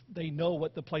 they know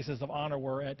what the places of honor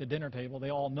were at the dinner table. They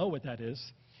all know what that is.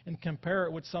 And compare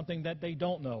it with something that they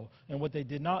don't know. And what they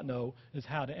did not know is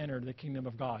how to enter the kingdom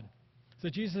of God. So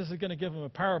Jesus is going to give them a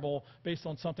parable based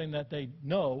on something that they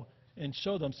know and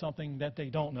show them something that they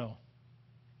don't know.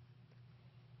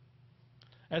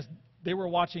 As they were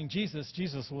watching Jesus,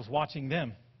 Jesus was watching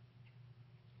them.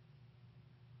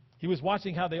 He was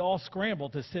watching how they all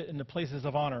scrambled to sit in the places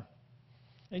of honor.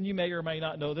 And you may or may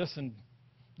not know this, and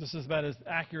this is about as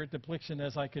accurate depiction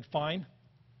as I could find.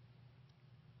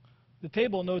 The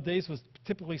table in those days was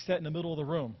typically set in the middle of the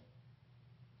room.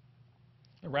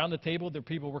 Around the table, the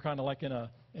people were kind of like in a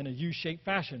U-shaped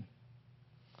fashion.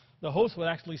 The host would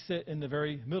actually sit in the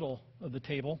very middle of the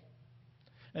table.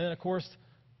 And then, of course,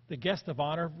 the guest of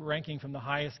honor, ranking from the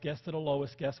highest guest to the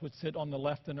lowest guest, would sit on the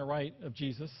left and the right of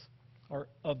Jesus, or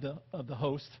of the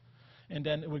host. And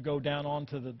then it would go down on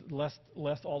to the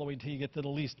left all the way until you get to the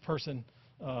least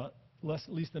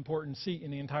important seat in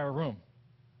the entire room.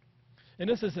 And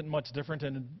this isn't much different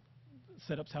than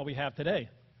setups how we have today.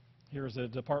 Here's a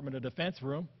Department of Defense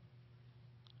room,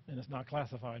 and it's not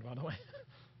classified, by the way.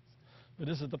 But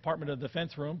this is the Department of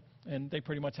Defense room, and they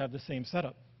pretty much have the same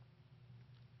setup.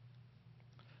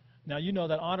 Now, you know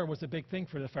that honor was a big thing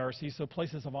for the Pharisees, so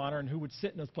places of honor and who would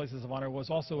sit in those places of honor was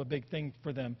also a big thing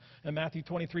for them. In Matthew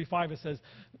 23:5, it says,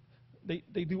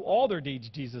 they do all their deeds,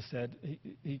 Jesus said.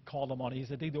 He called them on it. He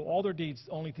said, they do all their deeds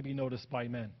only to be noticed by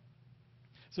men.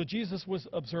 So Jesus was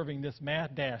observing this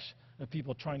mad dash of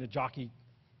people trying to jockey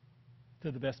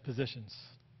to the best positions.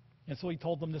 And so he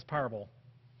told them this parable.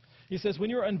 He says, when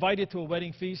you're invited to a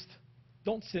wedding feast,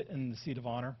 don't sit in the seat of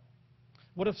honor.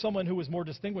 What if someone who is more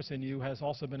distinguished than you has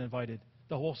also been invited?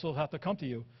 They'll also have to come to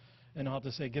you, and they'll have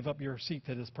to say, give up your seat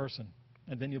to this person.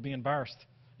 And then you'll be embarrassed,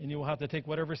 and you will have to take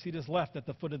whatever seat is left at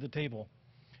the foot of the table.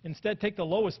 Instead, take the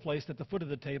lowest place at the foot of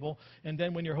the table, and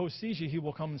then when your host sees you, he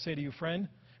will come and say to you, friend,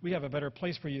 we have a better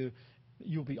place for you.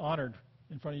 You'll be honored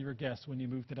in front of your guests when you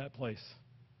move to that place.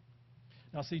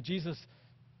 Now, see, Jesus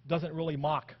doesn't really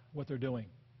mock what they're doing.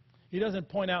 He doesn't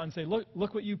point out and say,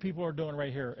 look what you people are doing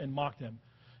right here, and mock them.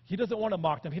 He doesn't want to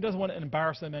mock them. He doesn't want to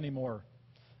embarrass them anymore.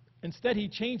 Instead, he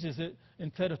changes it.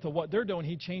 Instead of to what they're doing,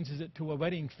 he changes it to a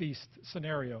wedding feast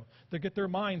scenario to get their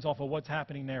minds off of what's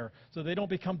happening there so they don't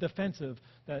become defensive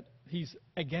that he's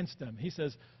against them. He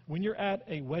says, when you're at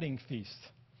a wedding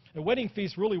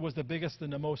feast really was the biggest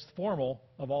and the most formal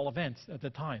of all events at the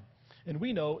time. And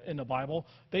we know in the Bible,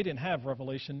 they didn't have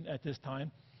Revelation at this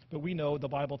time, but we know the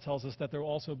Bible tells us that there will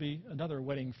also be another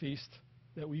wedding feast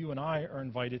that you and I are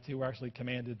invited to, we're actually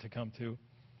commanded to come to.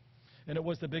 And it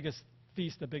was the biggest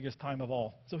feast, the biggest time of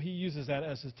all. So he uses that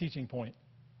as his teaching point.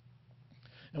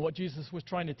 And what Jesus was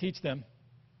trying to teach them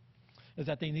is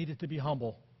that they needed to be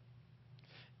humble.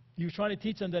 He was trying to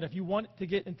teach them that if you want to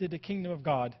get into the kingdom of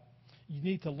God, you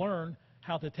need to learn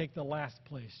how to take the last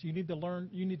place. You need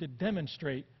to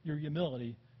demonstrate your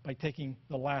humility by taking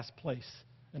the last place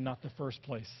and not the first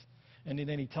place. And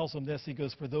then he tells them this, he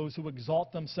goes, for those who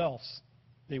exalt themselves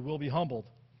they will be humbled.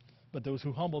 But those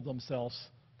who humble themselves,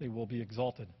 they will be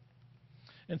exalted.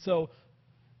 And so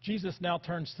Jesus now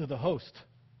turns to the host,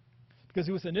 because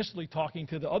he was initially talking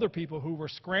to the other people who were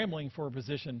scrambling for a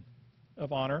position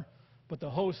of honor, but the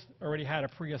host already had a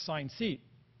pre-assigned seat.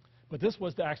 But this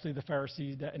was actually the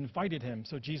Pharisee that invited him.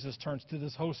 So Jesus turns to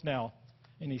this host now,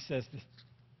 and he says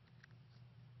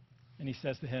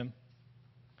to him,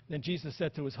 then Jesus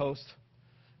said to his host,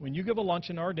 when you give a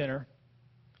luncheon or a dinner,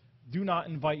 do not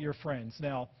invite your friends.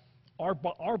 Now,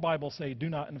 our Bibles say do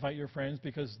not invite your friends,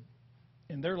 because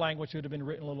in their language it would have been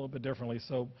written a little bit differently.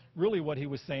 So really what he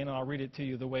was saying, and I'll read it to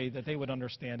you the way that they would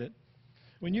understand it.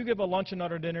 When you give a luncheon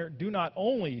or a dinner, do not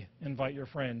only invite your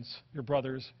friends, your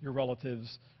brothers, your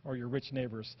relatives, or your rich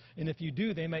neighbors. And if you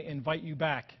do, they may invite you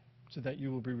back so that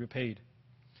you will be repaid.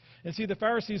 And see, the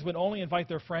Pharisees would only invite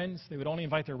their friends. They would only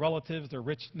invite their relatives, their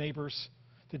rich neighbors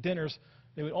to dinners.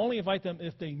 They would only invite them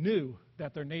if they knew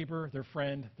that their neighbor, their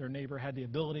friend, their neighbor had the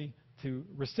ability to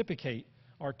reciprocate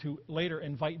or to later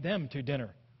invite them to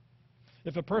dinner.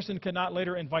 If a person could not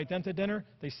later invite them to dinner,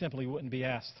 they simply wouldn't be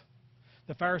asked.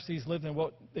 The Pharisees lived in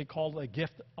what they called a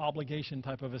gift obligation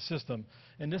type of a system.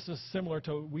 And this is similar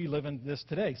to we live in this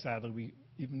today, sadly.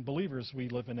 Even believers, we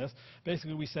live in this.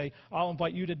 Basically, we say, I'll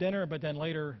invite you to dinner, but then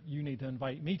later you need to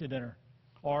invite me to dinner.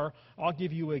 Or I'll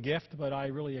give you a gift, but I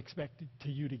really expect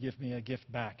you to give me a gift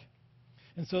back.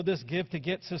 And so this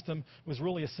give-to-get system was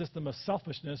really a system of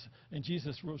selfishness, and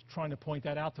Jesus was trying to point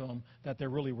that out to them, that they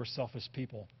really were selfish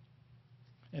people.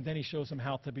 And then he shows them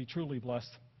how to be truly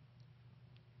blessed.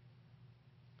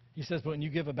 He says, but when you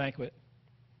give a banquet,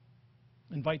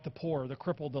 invite the poor, the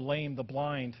crippled, the lame, the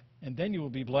blind, and then you will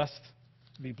be blessed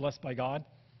by God.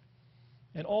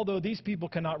 And although these people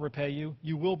cannot repay you,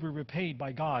 you will be repaid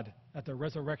by God at the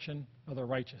resurrection of the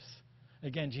righteous.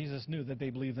 Again, Jesus knew that they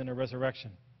believed in a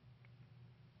resurrection.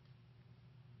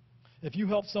 If you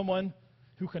help someone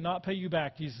who cannot pay you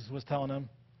back, Jesus was telling them,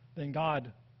 then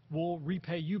God will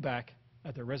repay you back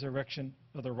at the resurrection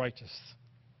of the righteous.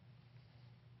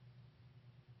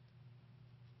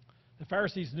 The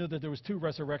Pharisees knew that there was two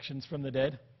resurrections from the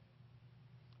dead.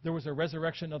 There was a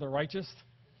resurrection of the righteous,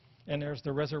 and there's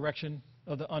the resurrection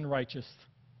of the unrighteous.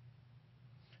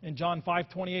 In John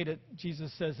 5:28,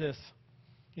 Jesus says this.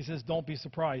 He says, don't be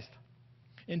surprised.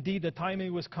 Indeed, the time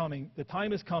is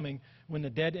coming when the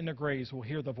dead in the graves will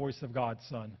hear the voice of God's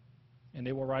Son, and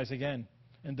they will rise again.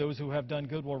 And those who have done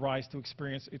good will rise to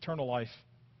experience eternal life.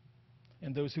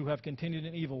 And those who have continued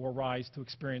in evil will rise to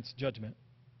experience judgment.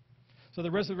 So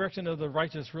the resurrection of the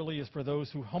righteous really is for those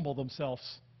who humble themselves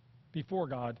before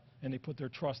God and they put their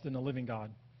trust in the living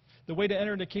God. The way to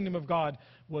enter the kingdom of God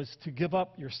was to give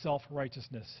up your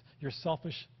self-righteousness, your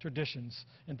selfish traditions,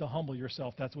 and to humble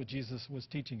yourself. That's what Jesus was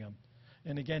teaching them.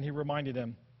 And again, he reminded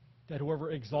them that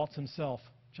whoever exalts himself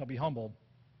shall be humbled,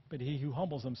 but he who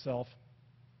humbles himself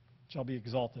shall be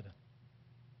exalted.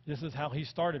 This is how he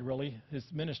started, really, his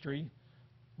ministry.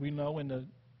 We know in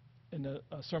the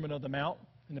Sermon on the Mount,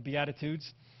 in the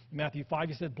Beatitudes, in Matthew 5,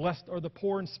 he said, blessed are the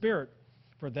poor in spirit,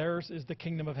 for theirs is the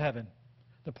kingdom of heaven.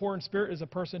 The poor in spirit is a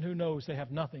person who knows they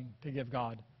have nothing to give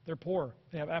God. They're poor.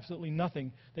 They have absolutely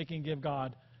nothing they can give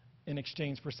God in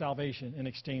exchange for salvation, in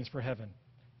exchange for heaven.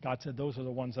 God said those are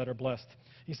the ones that are blessed.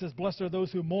 He says, blessed are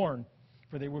those who mourn,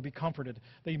 for they will be comforted.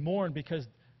 They mourn because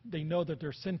they know that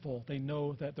they're sinful. They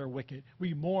know that they're wicked.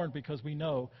 We mourn because we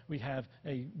know we have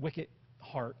a wicked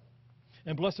heart.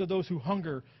 And blessed are those who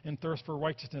hunger and thirst for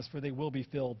righteousness, for they will be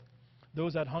filled.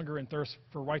 Those that hunger and thirst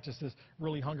for righteousness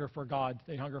really hunger for God.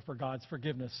 They hunger for God's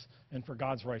forgiveness and for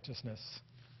God's righteousness.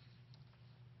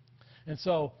 And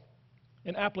so,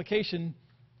 in application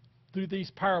through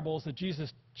these parables that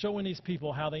Jesus showing these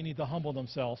people how they need to humble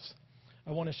themselves,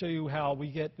 I want to show you how we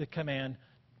get the command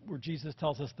where Jesus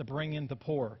tells us to bring in the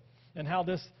poor, and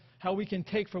how we can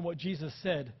take from what Jesus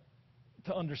said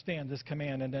to understand this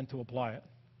command and then to apply it.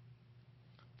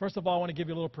 First of all, I want to give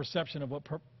you a little perception of what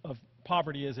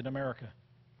poverty is in America.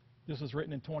 This was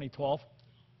written in 2012.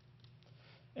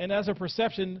 And as a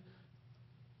perception,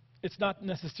 it's not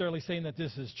necessarily saying that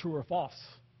this is true or false.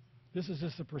 This is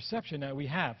just a perception that we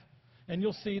have. And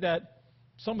you'll see that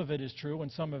some of it is true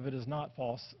and some of it is not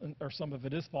false, or some of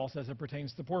it is false as it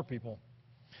pertains to poor people.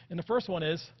 And the first one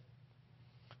is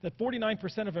that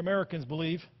 49% of Americans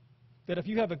believe that if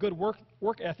you have a good work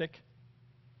ethic,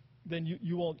 then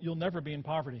you'll never be in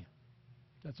poverty.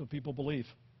 That's what people believe.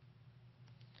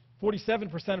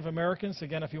 47% of Americans,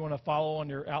 again, if you want to follow on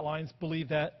your outlines, believe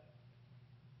that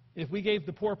if we gave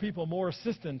the poor people more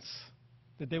assistance,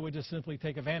 that they would just simply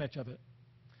take advantage of it.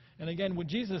 And again, when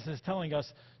Jesus is telling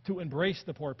us to embrace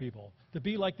the poor people, to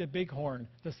be like the bighorn,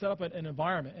 to set up an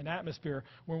environment, an atmosphere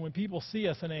where when people see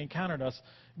us and they encounter us,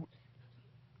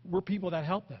 we're people that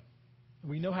help them.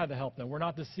 We know how to help them. We're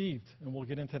not deceived, and we'll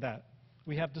get into that.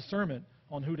 We have discernment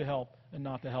on who to help and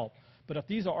not to help. But if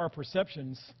these are our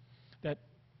perceptions, that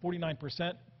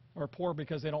 49% are poor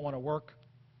because they don't want to work,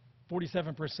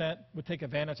 47% would take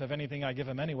advantage of anything I give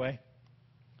them anyway,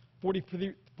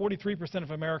 43% of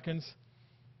Americans,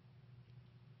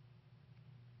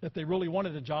 if they really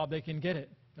wanted a job, they can get it.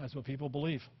 That's what people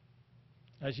believe.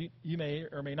 As you may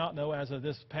or may not know, as of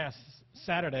this past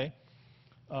Saturday,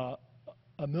 1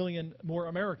 million more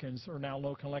Americans are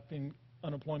now collecting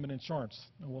unemployment insurance.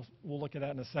 And we'll look at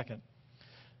that in a second.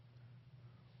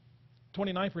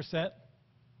 29%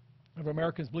 of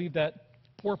Americans believe that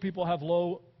poor people have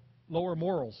lower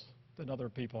morals than other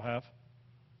people have.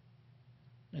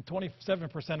 And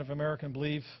 27% of Americans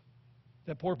believe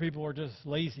that poor people are just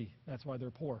lazy. That's why they're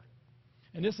poor.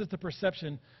 And this is the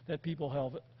perception that people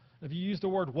have. If you use the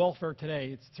word welfare today,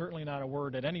 it's certainly not a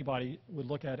word that anybody would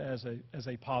look at as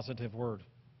a positive word.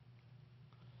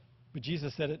 But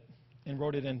Jesus said it and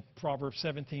wrote it in Proverbs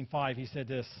 17:5. He said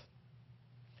this.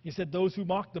 He said, "Those who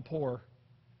mock the poor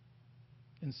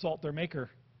insult their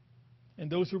maker, and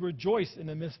those who rejoice in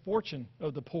the misfortune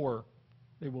of the poor,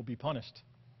 they will be punished."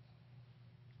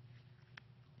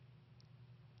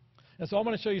 And so I'm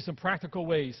going to show you some practical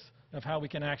ways of how we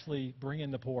can actually bring in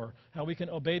the poor, how we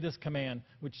can obey this command,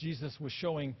 which Jesus was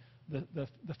showing the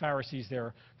Pharisees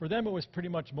there. For them, it was pretty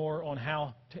much more on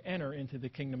how to enter into the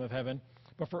kingdom of heaven.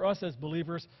 But for us as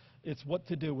believers, it's what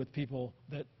to do with people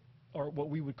that are what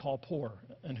we would call poor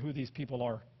and who these people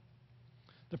are.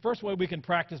 The first way we can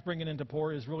practice bringing into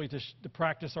poor is really to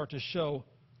practice or to show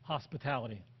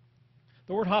hospitality.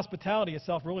 The word hospitality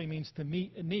itself really means to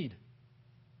meet a need.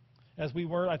 As we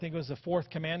were, I think it was the fourth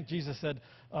command, Jesus said,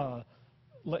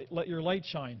 let your light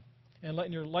shine. And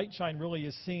letting your light shine really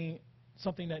is seeing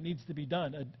something that needs to be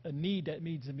done, a need that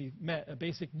needs to be met, a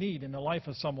basic need in the life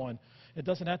of someone. It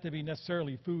doesn't have to be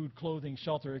necessarily food, clothing,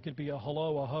 shelter. It could be a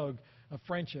hello, a hug, a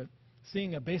friendship.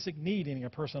 Seeing a basic need in a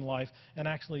person's life and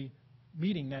actually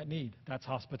meeting that need. That's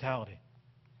hospitality.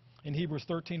 In Hebrews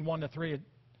 13:1-3,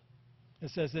 it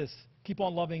says this, "Keep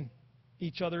on loving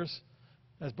each other's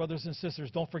as brothers and sisters.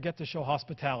 Don't forget to show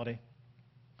hospitality.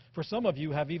 For some of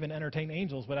you have even entertained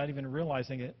angels without even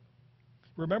realizing it.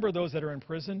 Remember those that are in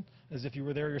prison as if you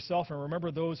were there yourself, and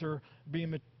remember those who are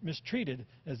being mistreated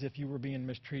as if you were being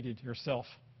mistreated yourself."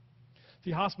 See,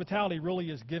 hospitality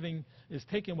really is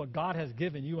taking what God has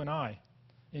given you and I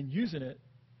and using it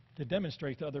to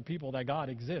demonstrate to other people that God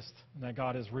exists and that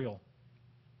God is real.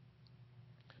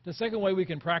 The second way we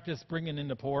can practice bringing in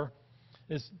the poor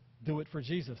is do it for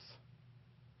Jesus.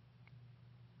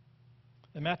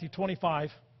 In Matthew 25,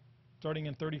 starting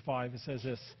in 35, it says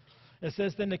this. It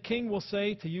says, "Then the king will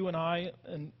say to you and I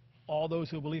and all those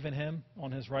who believe in him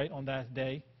on his right on that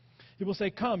day, he will say,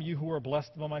 'Come, you who are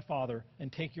blessed by my Father,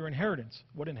 and take your inheritance.'"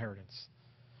 What inheritance?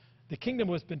 "The kingdom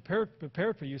has been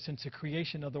prepared for you since the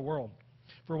creation of the world.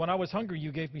 For when I was hungry,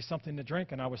 you gave me something to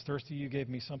drink, and I was thirsty, you gave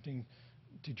me something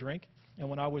to drink. And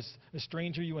when I was a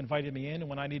stranger, you invited me in, and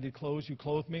when I needed clothes, you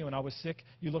clothed me. When I was sick,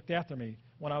 you looked after me.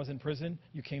 When I was in prison,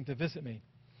 you came to visit me."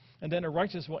 And then the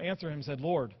righteous will answer him and said,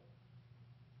 "Lord,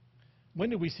 when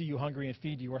did we see you hungry and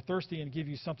feed you, or thirsty and give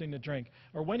you something to drink?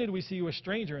 Or when did we see you a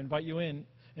stranger and invite you in?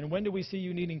 And when did we see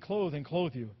you needing clothes and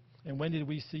clothe you? And when did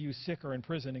we see you sick or in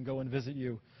prison and go and visit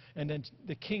you?" And then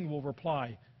the king will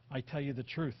reply, "I tell you the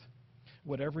truth.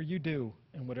 Whatever you do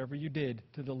and whatever you did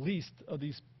to the least of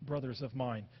these brothers of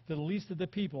mine, to the least of the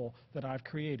people that I've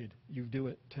created, you do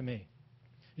it to me."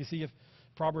 You see, if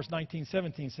Proverbs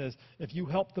 19:17 says, if you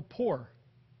help the poor,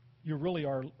 you really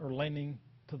are lending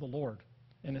to the Lord.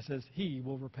 And it says, He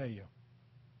will repay you.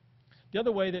 The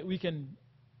other way that we can,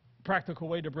 practical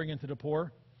way to bring into the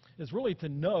poor, is really to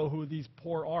know who these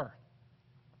poor are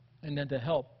and then to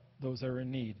help those that are in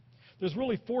need. There's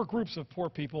really 4 groups of poor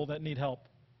people that need help.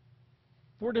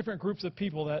 4 different groups of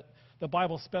people that the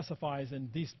Bible specifies,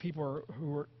 and these people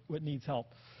are what needs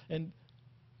help. And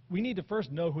we need to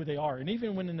first know who they are. And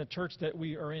even when in the church that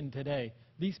we are in today,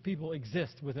 these people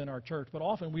exist within our church, but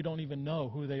often we don't even know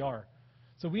who they are.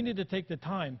 So we need to take the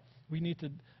time. We need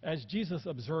to, as Jesus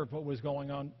observed what was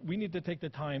going on, we need to take the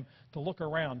time to look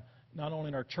around, not only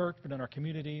in our church, but in our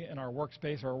community, in our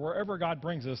workspace, or wherever God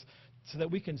brings us, so that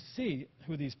we can see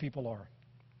who these people are.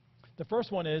 The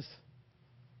first one is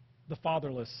the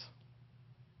fatherless.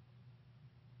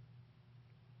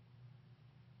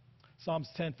 Psalms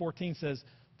 10:14 says,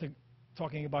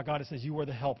 talking about God, it says, "You are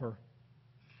the helper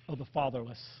of the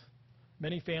fatherless."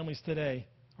 Many families today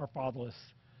are fatherless.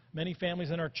 Many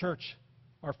families in our church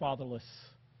are fatherless.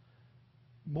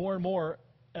 More and more,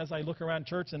 as I look around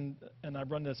church and I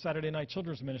run the Saturday night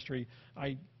children's ministry,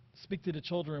 I speak to the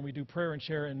children and we do prayer and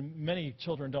share, and many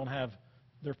children don't have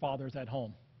their fathers at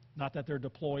home. Not that they're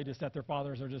deployed, it's that their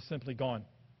fathers are just simply gone.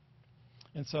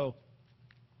 And so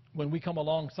when we come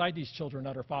alongside these children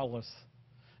that are fatherless,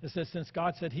 it says, since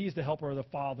God said He's the helper of the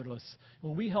fatherless,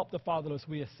 when we help the fatherless,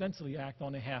 we essentially act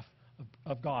on behalf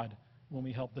of God when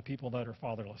we help the people that are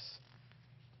fatherless.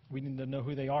 We need to know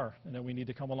who they are, and that we need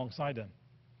to come alongside them.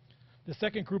 The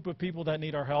second group of people that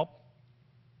need our help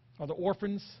are the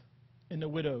orphans and the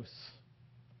widows.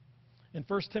 In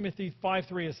 1 Timothy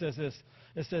 5:3, it says this.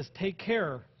 It says, take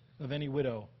care of any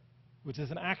widow, which is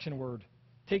an action word.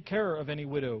 Take care of any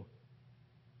widow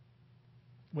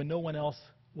when no one else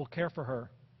will care for her.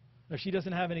 If she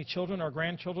doesn't have any children or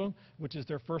grandchildren, which is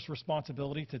their first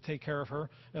responsibility to take care of her,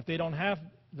 if they don't have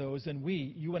those, then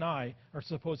we, you and I, are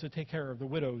supposed to take care of the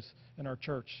widows in our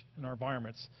church, in our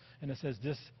environments. And it says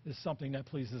this is something that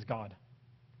pleases God.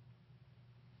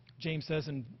 James says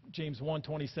in James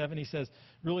 1:27, he says,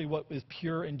 really what is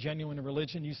pure and genuine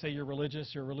religion, you say you're a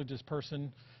religious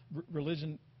person.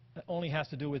 Religion only has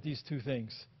to do with these two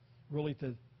things, really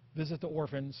to visit the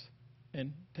orphans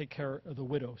and take care of the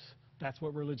widows. That's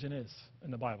what religion is in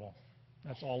the Bible.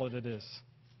 That's all that it is.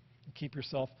 Keep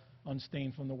yourself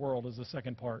unstained from the world is the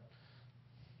second part.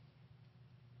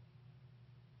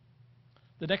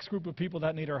 The next group of people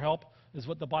that need our help is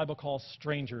what the Bible calls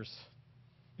strangers.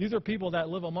 These are people that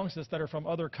live amongst us that are from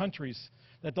other countries,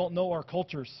 that don't know our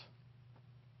cultures.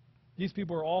 These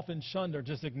people are often shunned or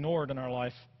just ignored in our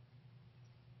life.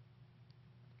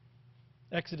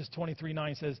 Exodus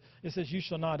 23:9 says, you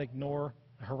shall not ignore,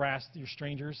 harass your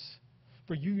strangers.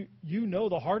 For you know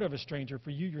the heart of a stranger, for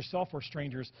you yourself were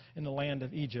strangers in the land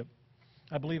of Egypt.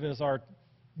 I believe it is our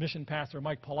mission pastor,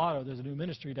 Mike Pilato. There's a new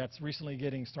ministry that's recently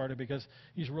getting started because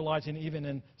he's realizing even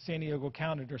in San Diego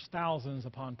County, there's thousands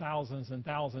upon thousands and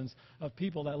thousands of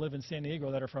people that live in San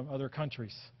Diego that are from other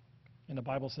countries. And the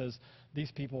Bible says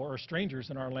these people are strangers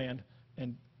in our land,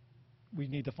 and we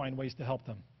need to find ways to help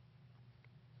them.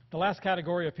 The last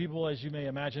category of people, as you may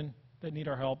imagine, that need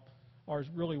our help are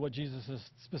really what Jesus is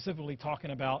specifically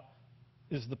talking about,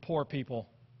 is the poor people.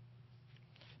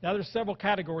 Now, there's several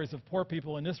categories of poor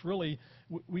people, and this really,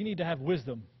 we need to have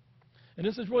wisdom. And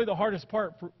this is really the hardest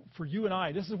part for you and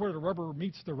I. This is where the rubber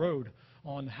meets the road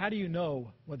on how do you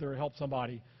know whether to help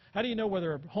somebody. How do you know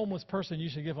whether a homeless person you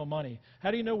should give them money? How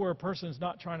do you know where a person's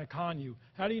not trying to con you?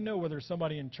 How do you know whether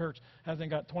somebody in church hasn't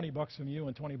got $20 from you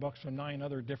and $20 from 9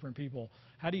 other different people?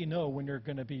 How do you know when you're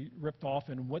going to be ripped off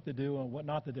and what to do and what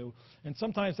not to do? And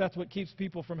sometimes that's what keeps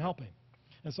people from helping.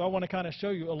 And so I want to kind of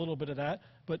show you a little bit of that.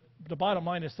 But the bottom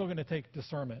line is still going to take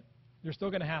discernment. You're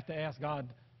still going to have to ask God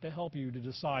to help you to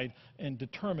decide and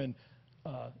determine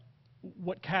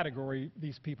what category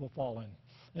these people fall in.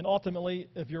 And ultimately,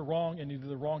 if you're wrong and you do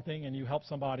the wrong thing and you help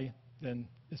somebody, then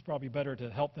it's probably better to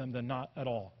help them than not at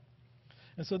all.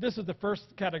 And so this is the first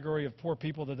category of poor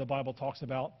people that the Bible talks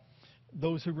about,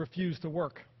 those who refuse to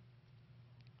work.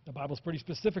 The Bible's pretty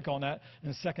specific on that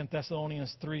in 2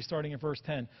 Thessalonians 3, starting in verse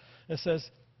 10. It says,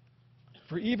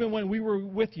 for even when we were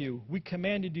with you, we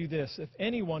commanded you this, if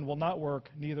anyone will not work,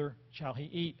 neither shall he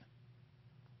eat.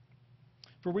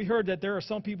 For we heard that there are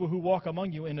some people who walk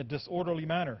among you in a disorderly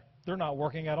manner. They're not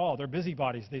working at all. They're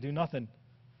busybodies. They do nothing.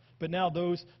 But now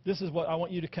this is what I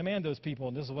want you to command those people,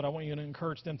 and this is what I want you to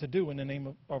encourage them to do in the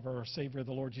name of our Savior,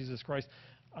 the Lord Jesus Christ.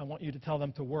 I want you to tell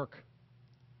them to work.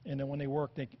 And then when they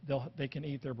work, they can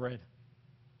eat their bread.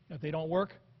 If they don't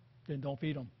work, then don't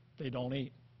feed them. They don't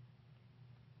eat.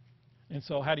 And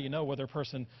so how do you know whether a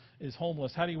person is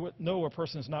homeless? How do you know a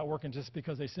person is not working just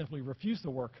because they simply refuse to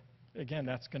work? Again,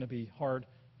 that's going to be hard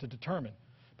to determine.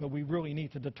 But we really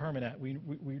need to determine that. We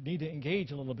need to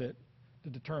engage a little bit to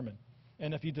determine.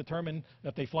 And if you determine,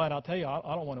 if they flat out tell you,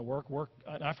 I don't want to work,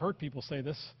 and I've heard people say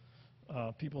this.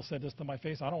 People said this to my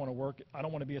face, I don't want to work. I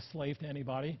don't want to be a slave to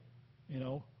anybody. You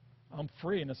know, I'm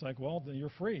free. And it's like, well, then you're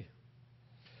free.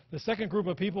 The second group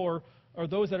of people are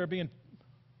those that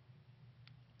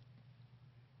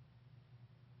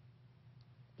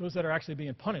are actually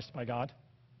being punished by God.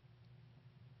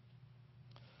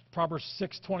 Proverbs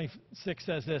 6:26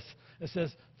 says this. It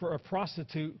says, for a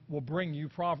prostitute will bring you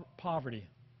poverty.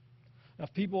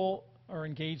 If people are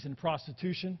engaged in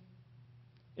prostitution,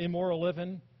 immoral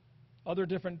living, other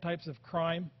different types of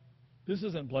crime, this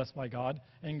isn't blessed by God,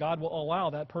 and God will allow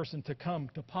that person to come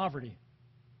to poverty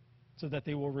so that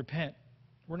they will repent.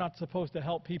 We're not supposed to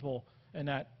help people in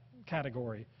that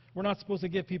category. We're not supposed to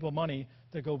give people money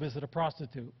to go visit a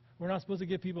prostitute. We're not supposed to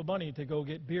give people money to go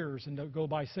get beers and to go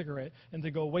buy cigarette and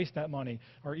to go waste that money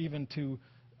or even to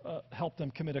help them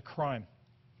commit a crime.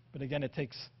 But again, it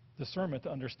takes discernment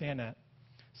to understand that.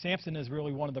 Samson is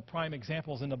really one of the prime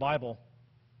examples in the Bible.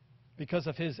 Because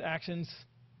of his actions,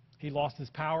 he lost his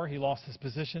power, he lost his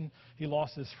position, he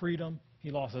lost his freedom,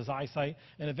 he lost his eyesight,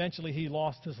 and eventually he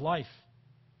lost his life.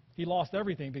 He lost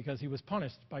everything because he was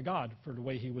punished by God for the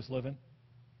way he was living.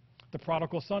 The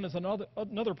prodigal son is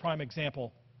another prime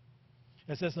example.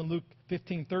 It says in Luke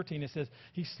 15:13, it says,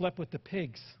 he slept with the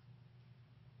pigs.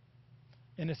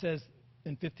 And it says,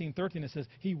 in 15:13, it says,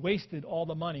 he wasted all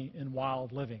the money in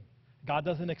wild living. God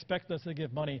doesn't expect us to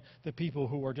give money to people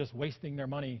who are just wasting their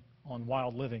money on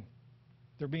wild living.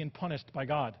 They're being punished by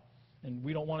God. And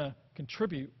we don't want to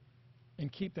contribute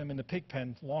and keep them in the pig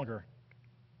pen longer.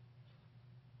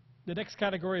 The next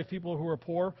category of people who are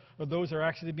poor are those who are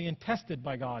actually being tested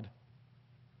by God.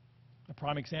 A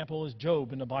prime example is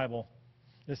Job in the Bible.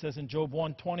 It says in Job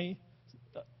 1:20,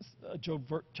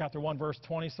 Job chapter 1, verse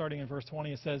 20, starting in verse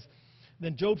 20, it says,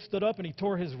 then Job stood up and he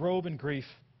tore his robe in grief.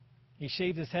 He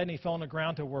shaved his head and he fell on the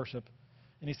ground to worship.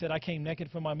 And he said, I came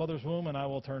naked from my mother's womb, and I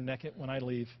will turn naked when I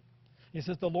leave. He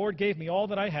says, the Lord gave me all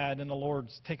that I had, and the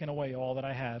Lord's taken away all that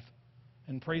I have.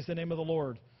 And praise the name of the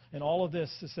Lord. And all of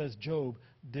this, it says, Job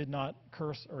did not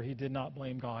curse or he did not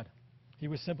blame God. He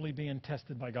was simply being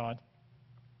tested by God.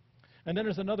 And then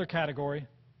there's another category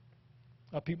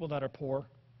of people that are poor.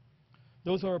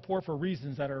 Those who are poor for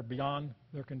reasons that are beyond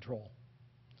their control.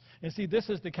 And see, this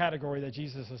is the category that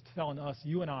Jesus is telling us,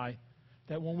 you and I,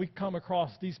 that when we come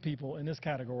across these people in this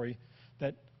category,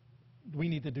 that we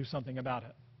need to do something about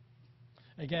it.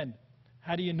 Again,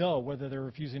 how do you know whether they're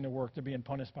refusing to work, they're being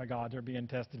punished by God, they're being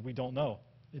tested? We don't know.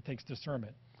 It takes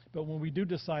discernment. But when we do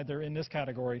decide they're in this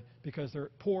category because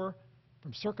they're poor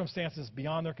from circumstances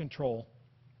beyond their control,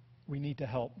 we need to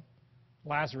help.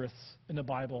 Lazarus in the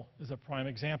Bible is a prime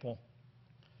example.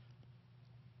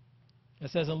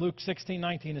 It says in Luke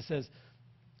 16:19, it says,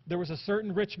 there was a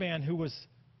certain rich man who was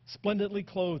splendidly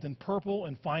clothed in purple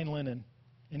and fine linen,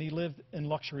 and he lived in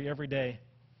luxury every day.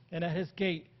 And at his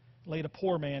gate laid a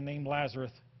poor man named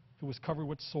Lazarus, who was covered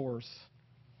with sores.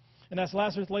 And as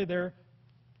Lazarus lay there,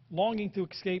 longing to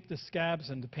escape the scabs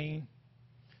and the pain,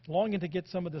 longing to get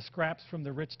some of the scraps from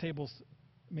the rich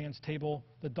man's table,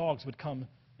 the dogs would come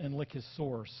and lick his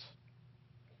sores.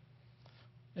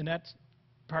 In that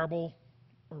parable,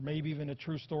 or maybe even a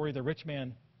true story, the rich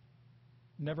man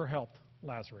never helped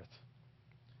Lazarus.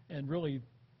 And really,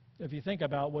 if you think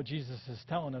about what Jesus is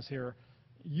telling us here,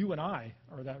 you and I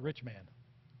are that rich man.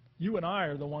 You and I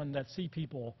are the one that see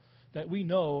people that we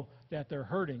know that they're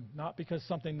hurting, not because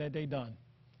something that they've done.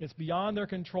 It's beyond their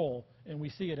control, and we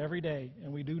see it every day,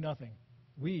 and we do nothing.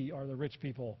 We are the rich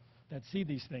people that see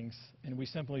these things, and we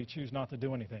simply choose not to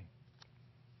do anything.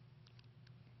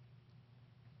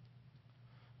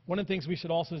 One of the things we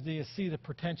should also do is see the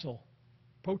potential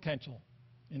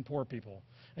in poor people.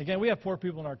 Again, we have poor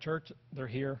people in our church. They're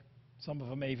here. Some of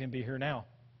them may even be here now.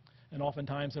 And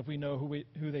oftentimes, if we know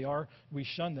who they are, we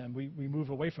shun them. We move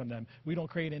away from them. We don't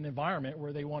create an environment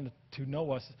where they want to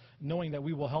know us, knowing that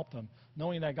we will help them,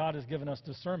 knowing that God has given us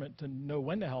discernment to know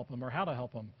when to help them or how to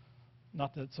help them,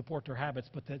 not to support their habits,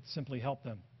 but to simply help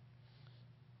them.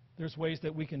 There's ways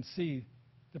that we can see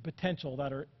the potential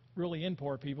that are really in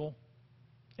poor people,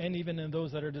 and even in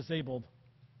those that are disabled.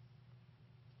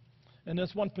 In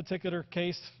this one particular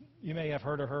case, you may have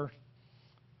heard of her.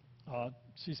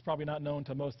 She's probably not known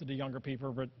to most of the younger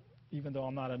people, but even though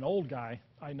I'm not an old guy,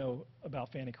 I know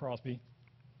about Fanny Crosby.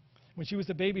 When she was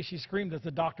a baby, she screamed as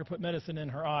the doctor put medicine in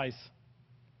her eyes.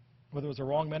 Whether it was the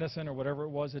wrong medicine or whatever it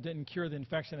was, it didn't cure the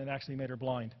infection. It actually made her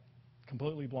blind,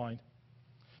 completely blind.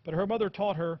 But her mother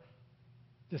taught her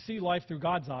to see life through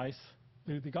God's eyes,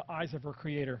 through the eyes of her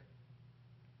Creator.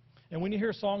 And when you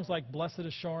hear songs like Blessed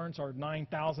Assurance or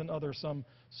 9,000 other some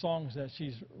songs that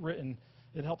she's written,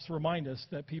 it helps remind us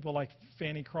that people like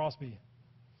Fanny Crosby,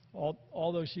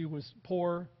 although she was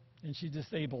poor and she's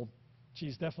disabled,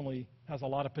 she's definitely has a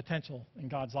lot of potential in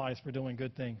God's eyes for doing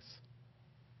good things.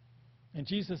 And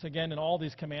Jesus, again, in all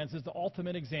these commands, is the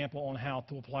ultimate example on how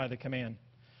to apply the command.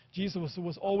 Jesus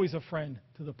was always a friend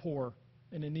to the poor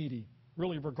and the needy,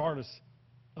 really regardless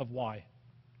of why.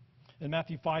 In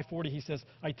Matthew 5:40, he says,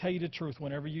 I tell you the truth,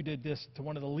 whenever you did this to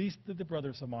one of the least of the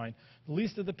brothers of mine, the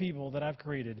least of the people that I've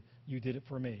created, you did it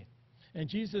for me. And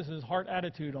Jesus' heart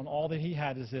attitude on all that he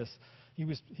had is this.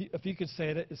 If he could say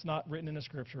it, it's not written in the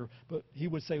Scripture, but he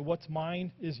would say, what's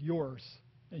mine is yours,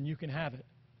 and you can have it.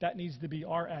 That needs to be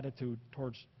our attitude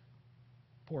towards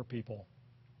poor people.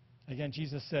 Again,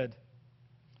 Jesus said,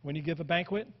 when you give a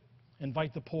banquet,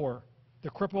 invite the poor,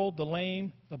 the crippled, the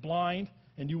lame, the blind,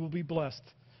 and you will be blessed.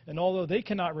 And although they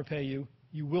cannot repay you,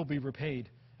 you will be repaid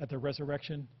at the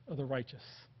resurrection of the righteous.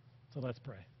 So let's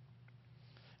pray.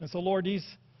 And so, Lord,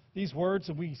 these words,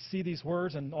 and we see these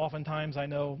words, and oftentimes I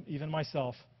know, even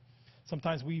myself,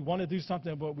 sometimes we want to do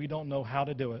something, but we don't know how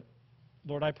to do it.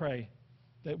 Lord, I pray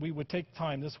that we would take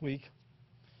time this week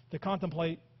to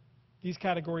contemplate these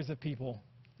categories of people.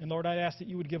 And Lord, I ask that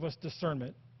you would give us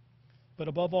discernment, but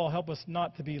above all, help us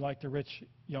not to be like the rich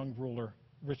young ruler,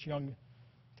 rich young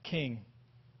king.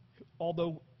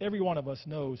 Although every one of us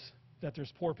knows that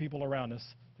there's poor people around us,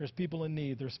 there's people in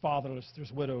need, there's fatherless,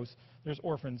 there's widows, there's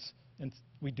orphans, and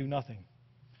we do nothing.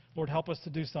 Lord, help us to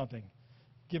do something.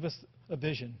 Give us a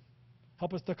vision.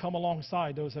 Help us to come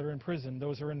alongside those that are in prison,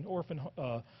 those that are in orphan,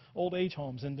 old age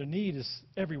homes, and the need is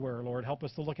everywhere, Lord. Help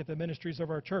us to look at the ministries of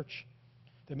our church,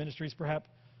 the ministries perhaps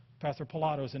Pastor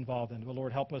Pilato is involved in. But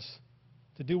Lord, help us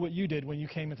to do what you did when you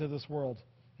came into this world,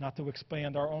 not to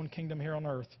expand our own kingdom here on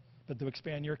earth, but to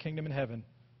expand your kingdom in heaven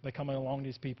by coming along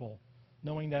these people,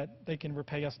 knowing that they can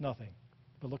repay us nothing,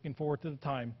 but looking forward to the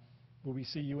time where we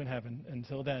see you in heaven.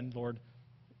 Until then, Lord,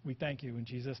 we thank you. In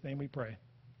Jesus' name we pray.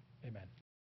 Amen.